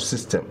has a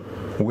system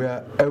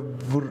where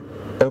every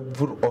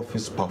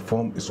office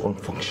performs its own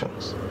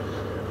functions.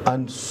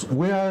 And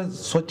where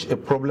such a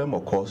problem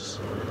occurs,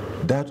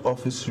 that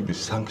office should be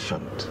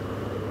sanctioned.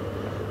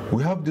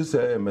 We have this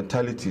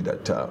mentality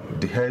that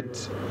the head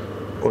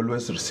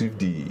always receives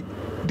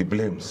the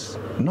blames.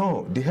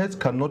 No, the head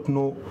cannot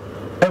know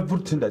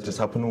everything that is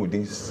happening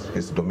within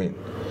his domain.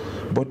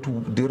 But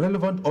the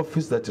relevant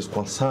office that is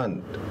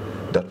concerned,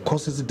 that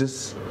causes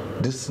this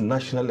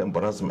national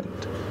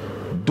embarrassment,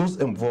 those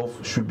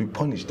involved should be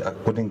punished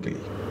accordingly.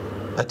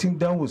 I think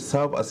that will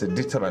serve as a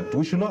deterrent.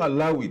 We should not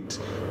allow it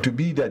to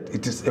be that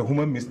it is a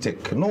human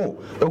mistake. No,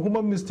 a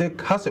human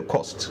mistake has a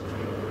cost.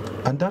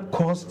 And that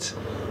cost,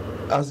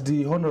 as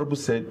the Honorable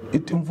said,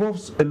 it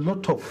involves a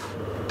lot of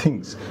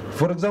things.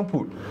 For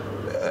example,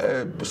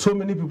 so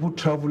many people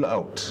travel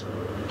out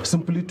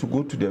simply to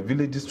go to their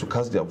villages to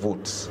cast their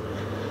votes.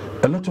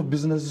 A lot of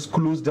businesses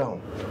closed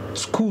down.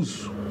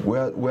 Schools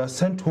were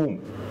sent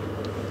home.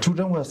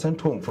 Children were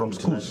sent home from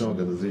schools.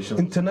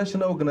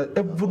 International organizations,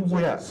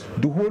 everywhere.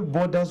 The whole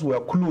borders were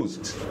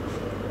closed.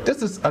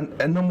 This is an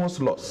enormous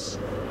loss,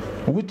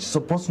 which is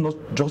supposed not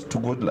just to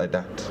go like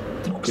that.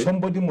 Okay.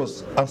 Somebody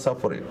must answer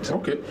for it.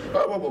 Okay.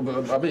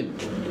 I mean,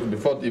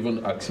 before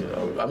even asking,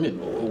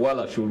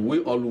 should we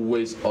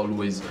always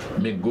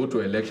go to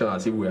election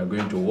as if we are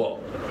going to war?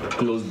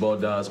 Close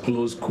borders,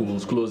 close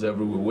schools, close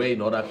everywhere. We're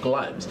in other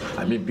climes.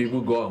 I mean, people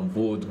go and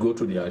vote, go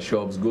to their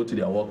shops, go to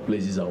their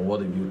workplaces and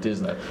what have you,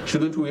 things like.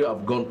 Shouldn't we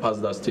have gone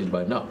past that stage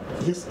by now?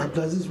 Yes,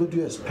 Abdul-Azeez, what do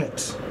you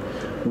expect?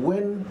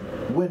 When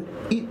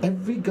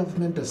every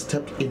government has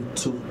stepped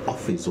into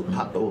office or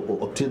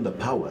obtained the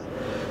power,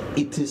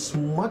 it is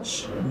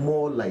much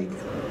more like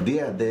they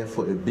are there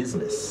for a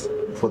business,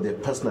 for their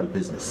personal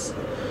business.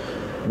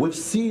 We've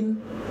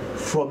seen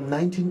from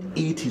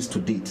 1980s to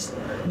date,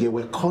 there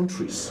were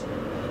countries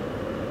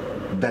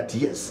that,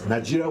 yes,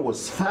 Nigeria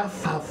was far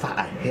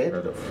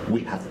ahead.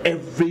 We have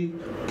every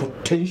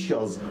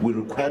potentials we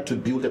require to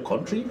build a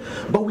country,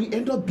 but we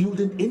end up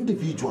building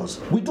individuals.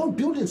 We don't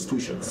build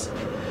institutions.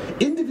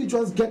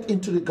 Individuals get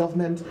into the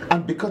government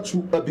and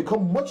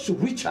become much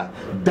richer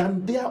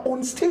than their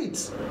own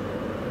states.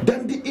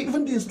 than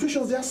even the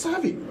institutions they are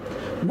serving.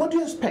 What do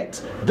you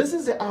expect? This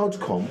is the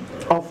outcome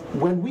of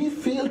when we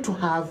fail to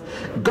have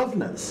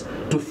governance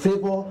to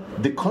favor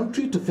the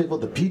country, to favor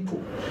the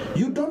people.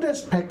 You don't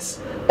expect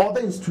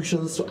other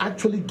institutions to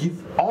actually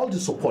give all the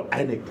support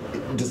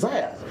INEC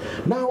desires.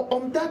 Now,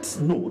 on that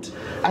note,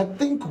 I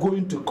think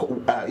going to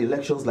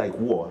elections like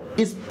war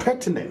is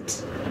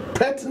pertinent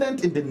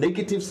in the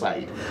negative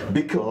side,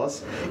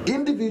 because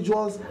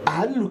individuals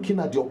are looking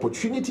at the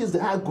opportunities they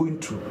are going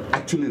to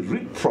actually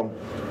reap from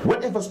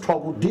whatever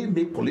struggle they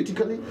make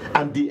politically,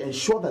 and they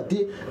ensure that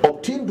they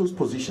obtain those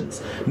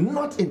positions,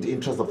 not in the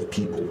interest of the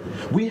people.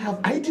 We have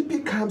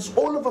IDP camps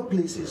all over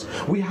places.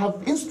 We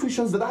have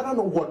institutions that are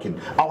not working.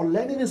 Our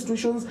learning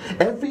institutions,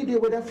 every day,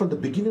 whether from the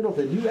beginning of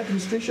a new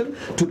administration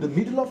to the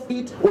middle of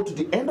it or to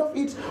the end of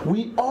it,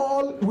 we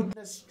all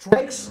witness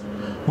strikes.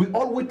 We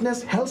all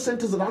witness health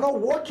centers that are not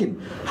working.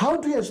 How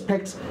do you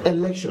expect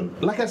election?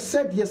 Like I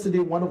said yesterday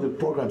in one of the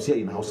programs here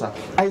in Hausa,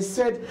 I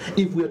said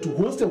if we are to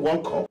host a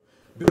World Cup,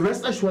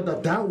 rest assured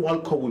that that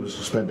World Cup will be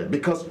suspended,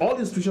 because all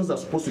institutions are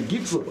supposed to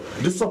give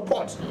the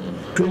support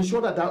to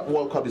ensure that that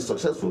World Cup is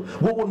successful.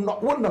 We will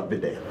not be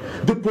there.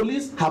 The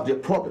police have their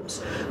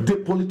problems. The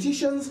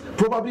politicians,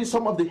 probably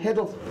some of the head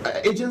of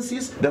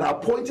agencies that are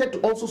appointed,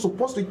 also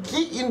supposed to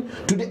key in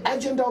to the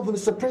agenda of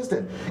Mr.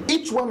 President.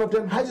 Each one of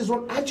them has his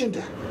own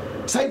agenda.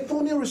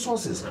 Siphoning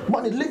resources,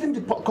 money, leaving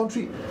the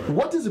country.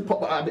 What is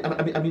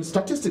the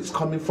statistics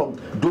coming from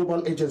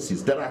global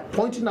agencies that are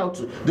pointing out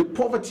the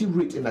poverty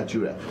rate in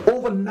Nigeria?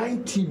 Over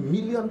 90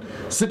 million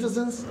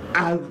citizens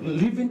are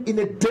living in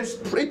a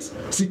desperate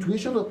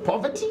situation of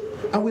poverty,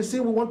 and we say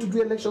we want to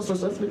do elections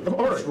successfully.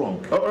 What's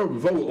wrong? All right,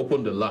 before we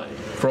open the line,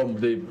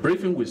 from the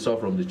briefing we saw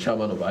from the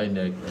chairman of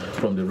INEC,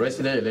 from the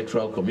resident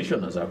electoral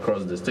commissioners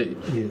across the state,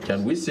 yes,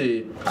 can we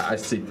say,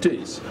 as it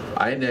is,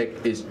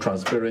 INEC is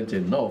transparent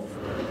enough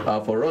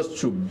for us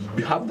to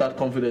have that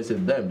confidence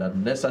in them that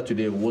next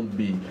Saturday won't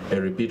be a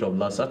repeat of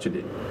last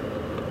Saturday?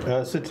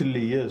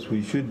 Certainly, yes.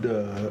 We should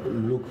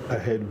look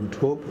ahead with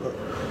hope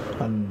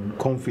and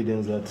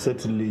confidence that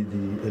certainly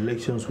the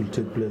elections will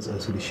take place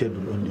as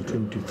rescheduled on the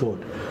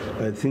 23rd.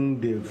 I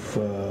think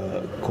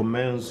they've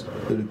commenced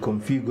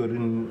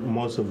reconfiguring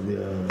most of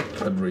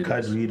their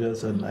card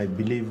readers, and I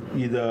believe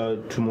either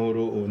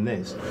tomorrow or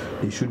next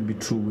they should be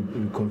through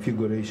with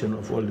reconfiguration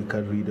of all the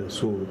card readers.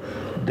 So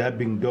that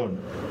being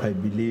done, I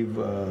believe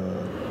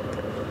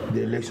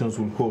the elections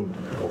will hold.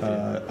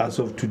 Okay. As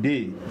of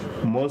today,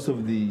 most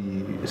of the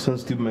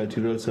sensitive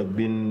materials have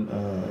been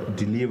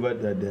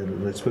delivered at their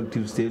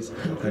respective states,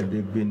 and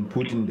they've been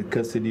put in the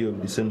custody of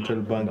the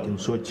central bank in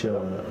such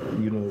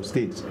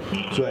states.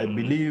 So I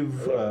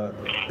believe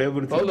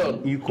everything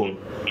is equal.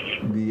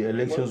 The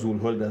elections will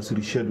hold as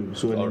rescheduled.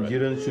 So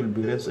Nigerians should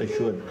be rest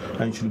assured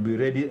and should be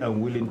ready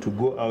and willing to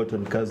go out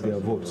and cast their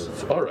votes.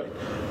 All right.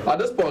 At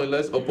this point,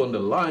 let's open the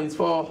lines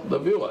for the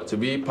viewer to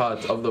be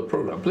part of the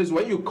program. Please,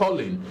 when you call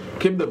in,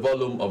 keep the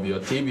volume of your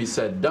TV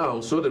set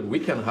down so that we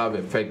can have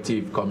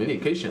effective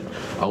communication.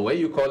 And when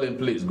you call in,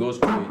 please go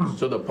straight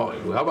to the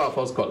point. We have our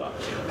first caller.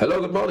 Hello,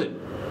 good morning.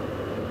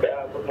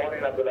 Yeah, good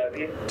morning,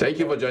 Abdul-Azeez. Thank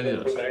you for joining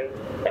us. Good morning.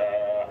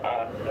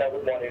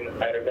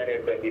 I remain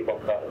SMB from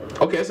Kano.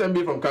 Okay,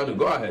 SMB from Kano.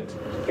 Go ahead.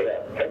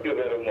 Yeah, thank you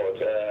very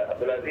much.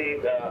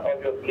 Abdul-Azeez,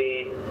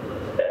 obviously,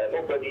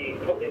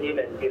 nobody in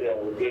Nigeria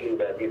will tell you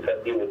that it's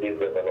happy with this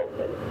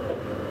development.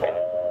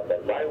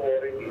 But my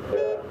worry is,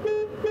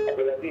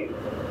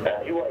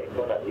 Abdul-Azeez, you are a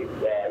journalist.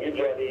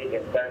 Usually,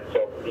 in times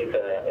of this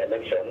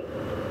election,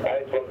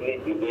 I strongly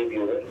believe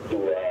you went to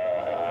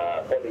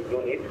all the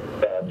units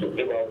to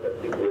give out the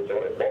situation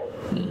report.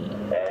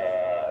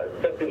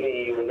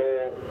 Certainly,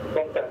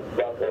 sometimes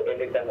for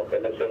any kind of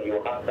election,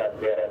 you have that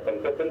there are some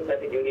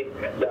certain units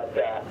that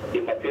the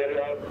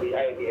materials,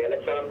 the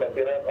electoral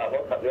materials are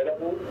not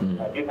available.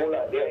 People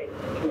are there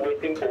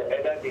waiting for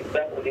either the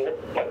staff or the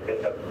workman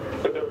center.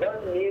 So does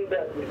that mean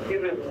that we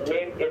still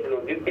remain a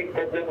logistic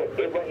problem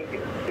whenever it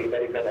is the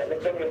American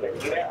election in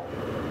Nigeria?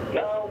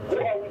 Now, who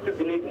are we to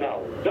believe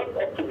now? Just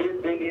up to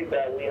this daily,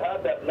 we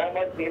have that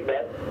Nama said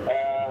that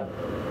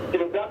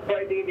till that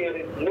Friday there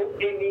is no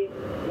any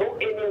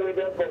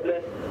weather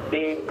problem.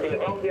 They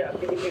run their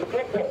activities so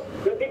far.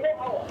 24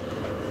 hours.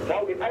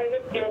 Now the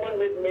INEC chairman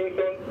made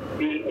mention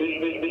the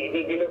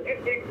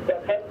logistics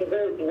that has to do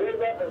with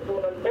weather and so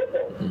on and so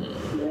forth.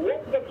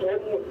 What's the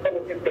problem with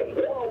our system?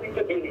 Who are we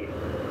to believe?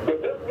 Does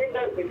this mean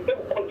that we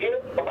still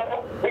continue to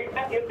have weak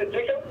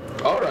institutions?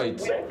 All right.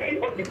 We agree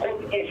on the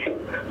court issue,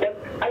 but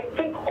I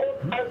think court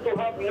has to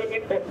have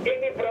limit for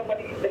any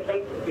primary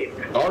election to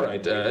take. All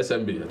right,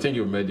 SMB, I think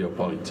you made your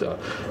point.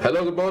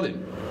 Hello, good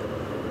morning.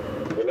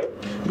 Hello?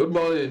 Good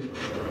morning.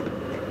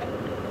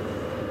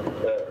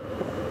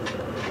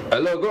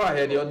 Hello, go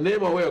ahead. Your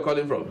name or where you're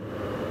calling from?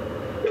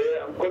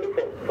 I'm calling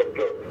from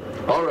Jos.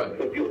 All right.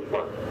 From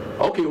Usman.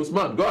 Okay,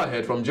 Usman, go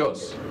ahead from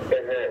Jos. So,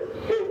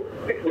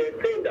 we're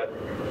saying that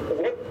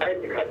what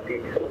INEC has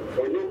did,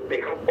 we know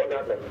they have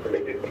other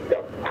legislative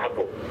that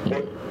happen,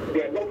 but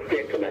they are not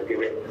fair to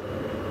Nigerians.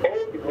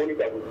 All the money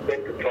that we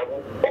spend to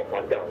travel up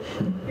and down,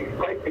 it's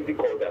quite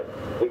difficult that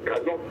We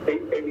cannot say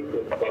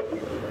anything about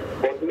it.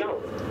 But now,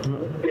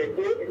 there's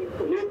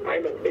no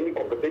kind of any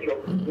compensation,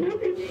 no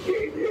any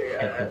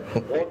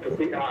want to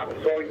say,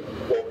 I'm sorry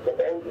for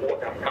all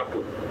what has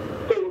happened.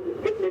 So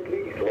definitely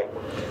it's wrong.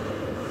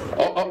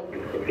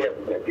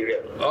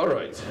 All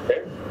right.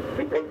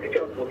 The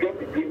politicians will just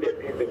be doing their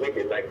things the way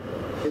they like.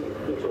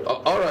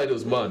 All right,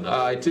 Usman.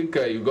 I think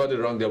you got it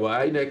wrong there.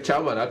 But INEC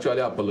chairman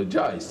actually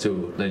apologized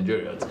to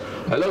Nigerians.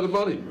 Hello, good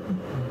morning.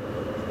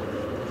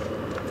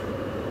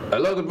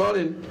 Hello, good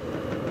morning.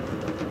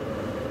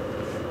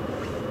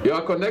 You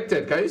are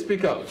connected. Can you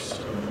speak out?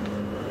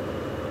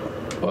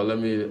 Well, let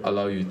me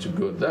allow you to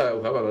go there.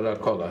 We have another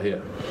caller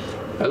here.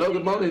 Hello,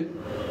 good morning.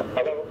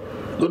 Hello.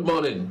 Good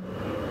morning.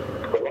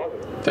 Good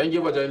morning. Thank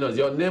you for joining us.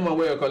 Your name and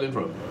where you're calling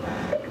from?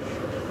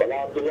 Well,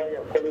 Abdul-Azeez,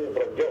 I'm calling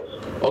from Jos.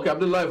 Okay,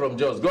 Abdullah from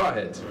Jos. Go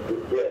ahead.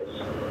 Yes.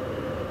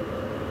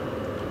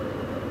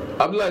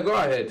 Abdullah, go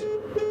ahead.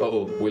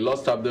 Uh-oh, we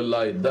lost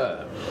Abdullah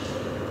there.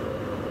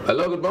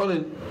 Hello, good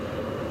morning.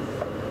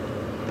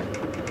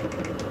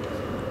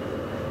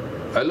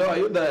 Hello, are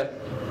you there?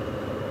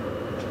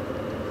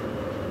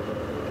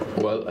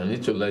 Well, I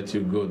need to let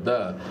you go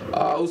there.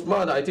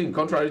 Usman, I think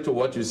contrary to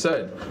what you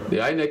said, the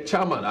INEC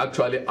chairman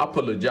actually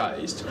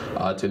apologized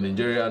to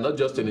Nigeria, not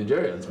just to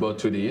Nigerians, but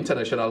to the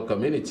international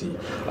community.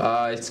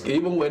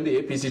 Even when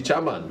the APC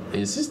chairman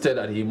insisted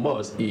that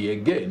he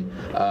again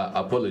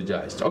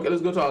apologized. Okay,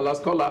 let's go to our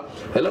last caller.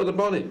 Hello, good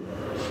morning.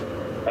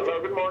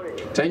 Hello, good morning.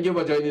 Thank you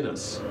for joining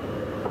us.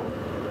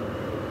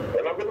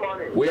 Hello, good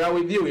morning. We are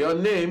with you. Your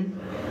name?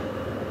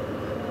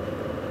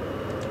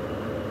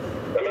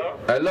 Hello?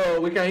 Hello,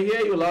 we can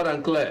hear you loud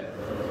and clear.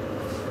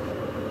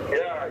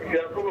 Yeah,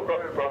 Yakubu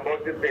calling from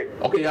Bauchi State.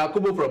 Okay,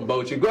 Yakubu from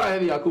Bauchi. Go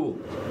ahead, Yakubu.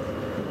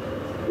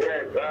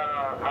 Yes,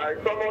 I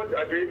somewhat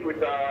agree with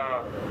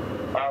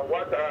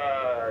what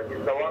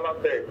Mr. Wala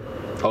said.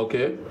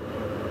 Okay.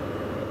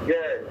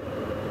 Yes.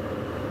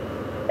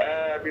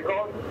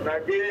 Because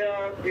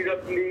Nigeria,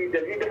 seriously,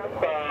 the leaders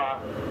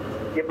are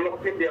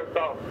developing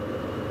themselves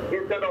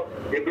instead of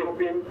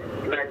developing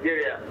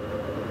Nigeria.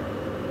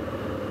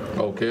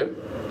 Okay.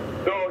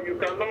 So you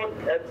cannot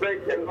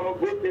expect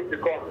good things to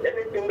come.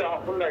 Anything that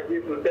happens like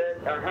this, you say,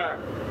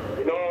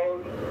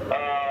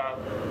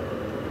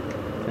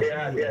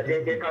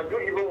 they can do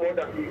even more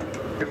than this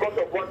because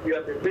of what we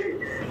have been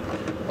saying.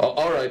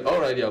 All right,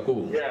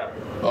 Yakubu. Yeah.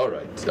 All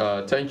right.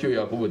 Thank you,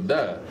 Yakubu.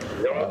 There.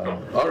 You're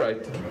welcome. All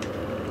right.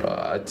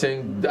 I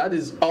think that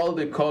is all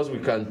the calls we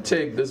can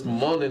take this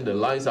morning. The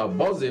lines are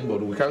buzzing,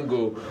 but we can't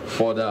go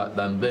further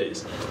than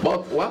this.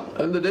 But, well,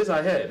 in the days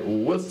ahead,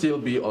 we will still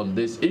be on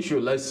this issue.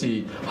 Let's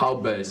see how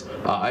best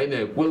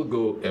INEC will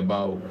go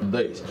about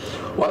this.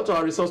 Well, to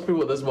our resource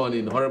people this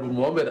morning, Honorable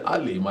Muhammed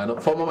Ali,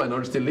 former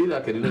minority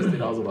leader, Kadir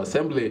State House of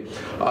Assembly,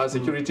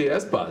 security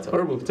expert.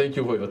 Honorable, thank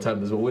you for your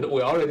time this morning.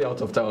 We're already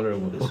out of time,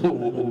 Honorable.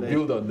 We'll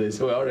build on this.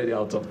 We're already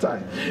out of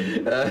time.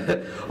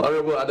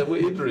 Honorable Adamu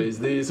Idris,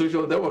 the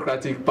Social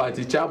Democratic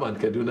Party chairman,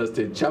 Kaduna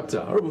State chapter.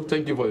 Honorable,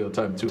 thank you for your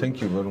time too. Thank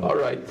you very much. All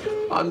right.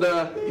 And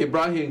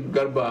Ibrahim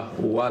Garba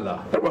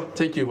Wala. Garba,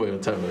 thank you for your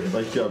time.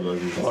 Thank you,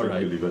 Abdul-Azeez. All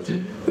right.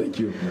 Thank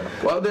you. Yeah.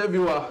 Well, there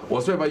viewer,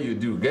 whatsoever you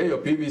do, get your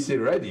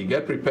PVC ready.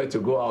 Get prepared to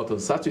go out on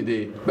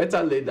Saturday.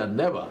 Better late than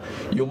never.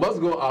 You must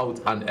go out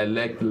and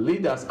elect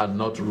leaders and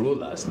not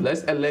rulers.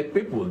 Let's elect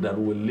people that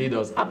will lead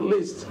us at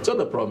least to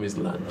the promised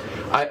land.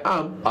 I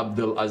am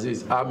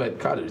Abdul-Azeez Ahmed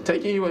Kadir.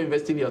 Thank you for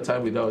investing your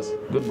time with us.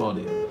 Good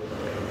morning.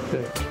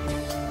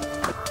 Okay.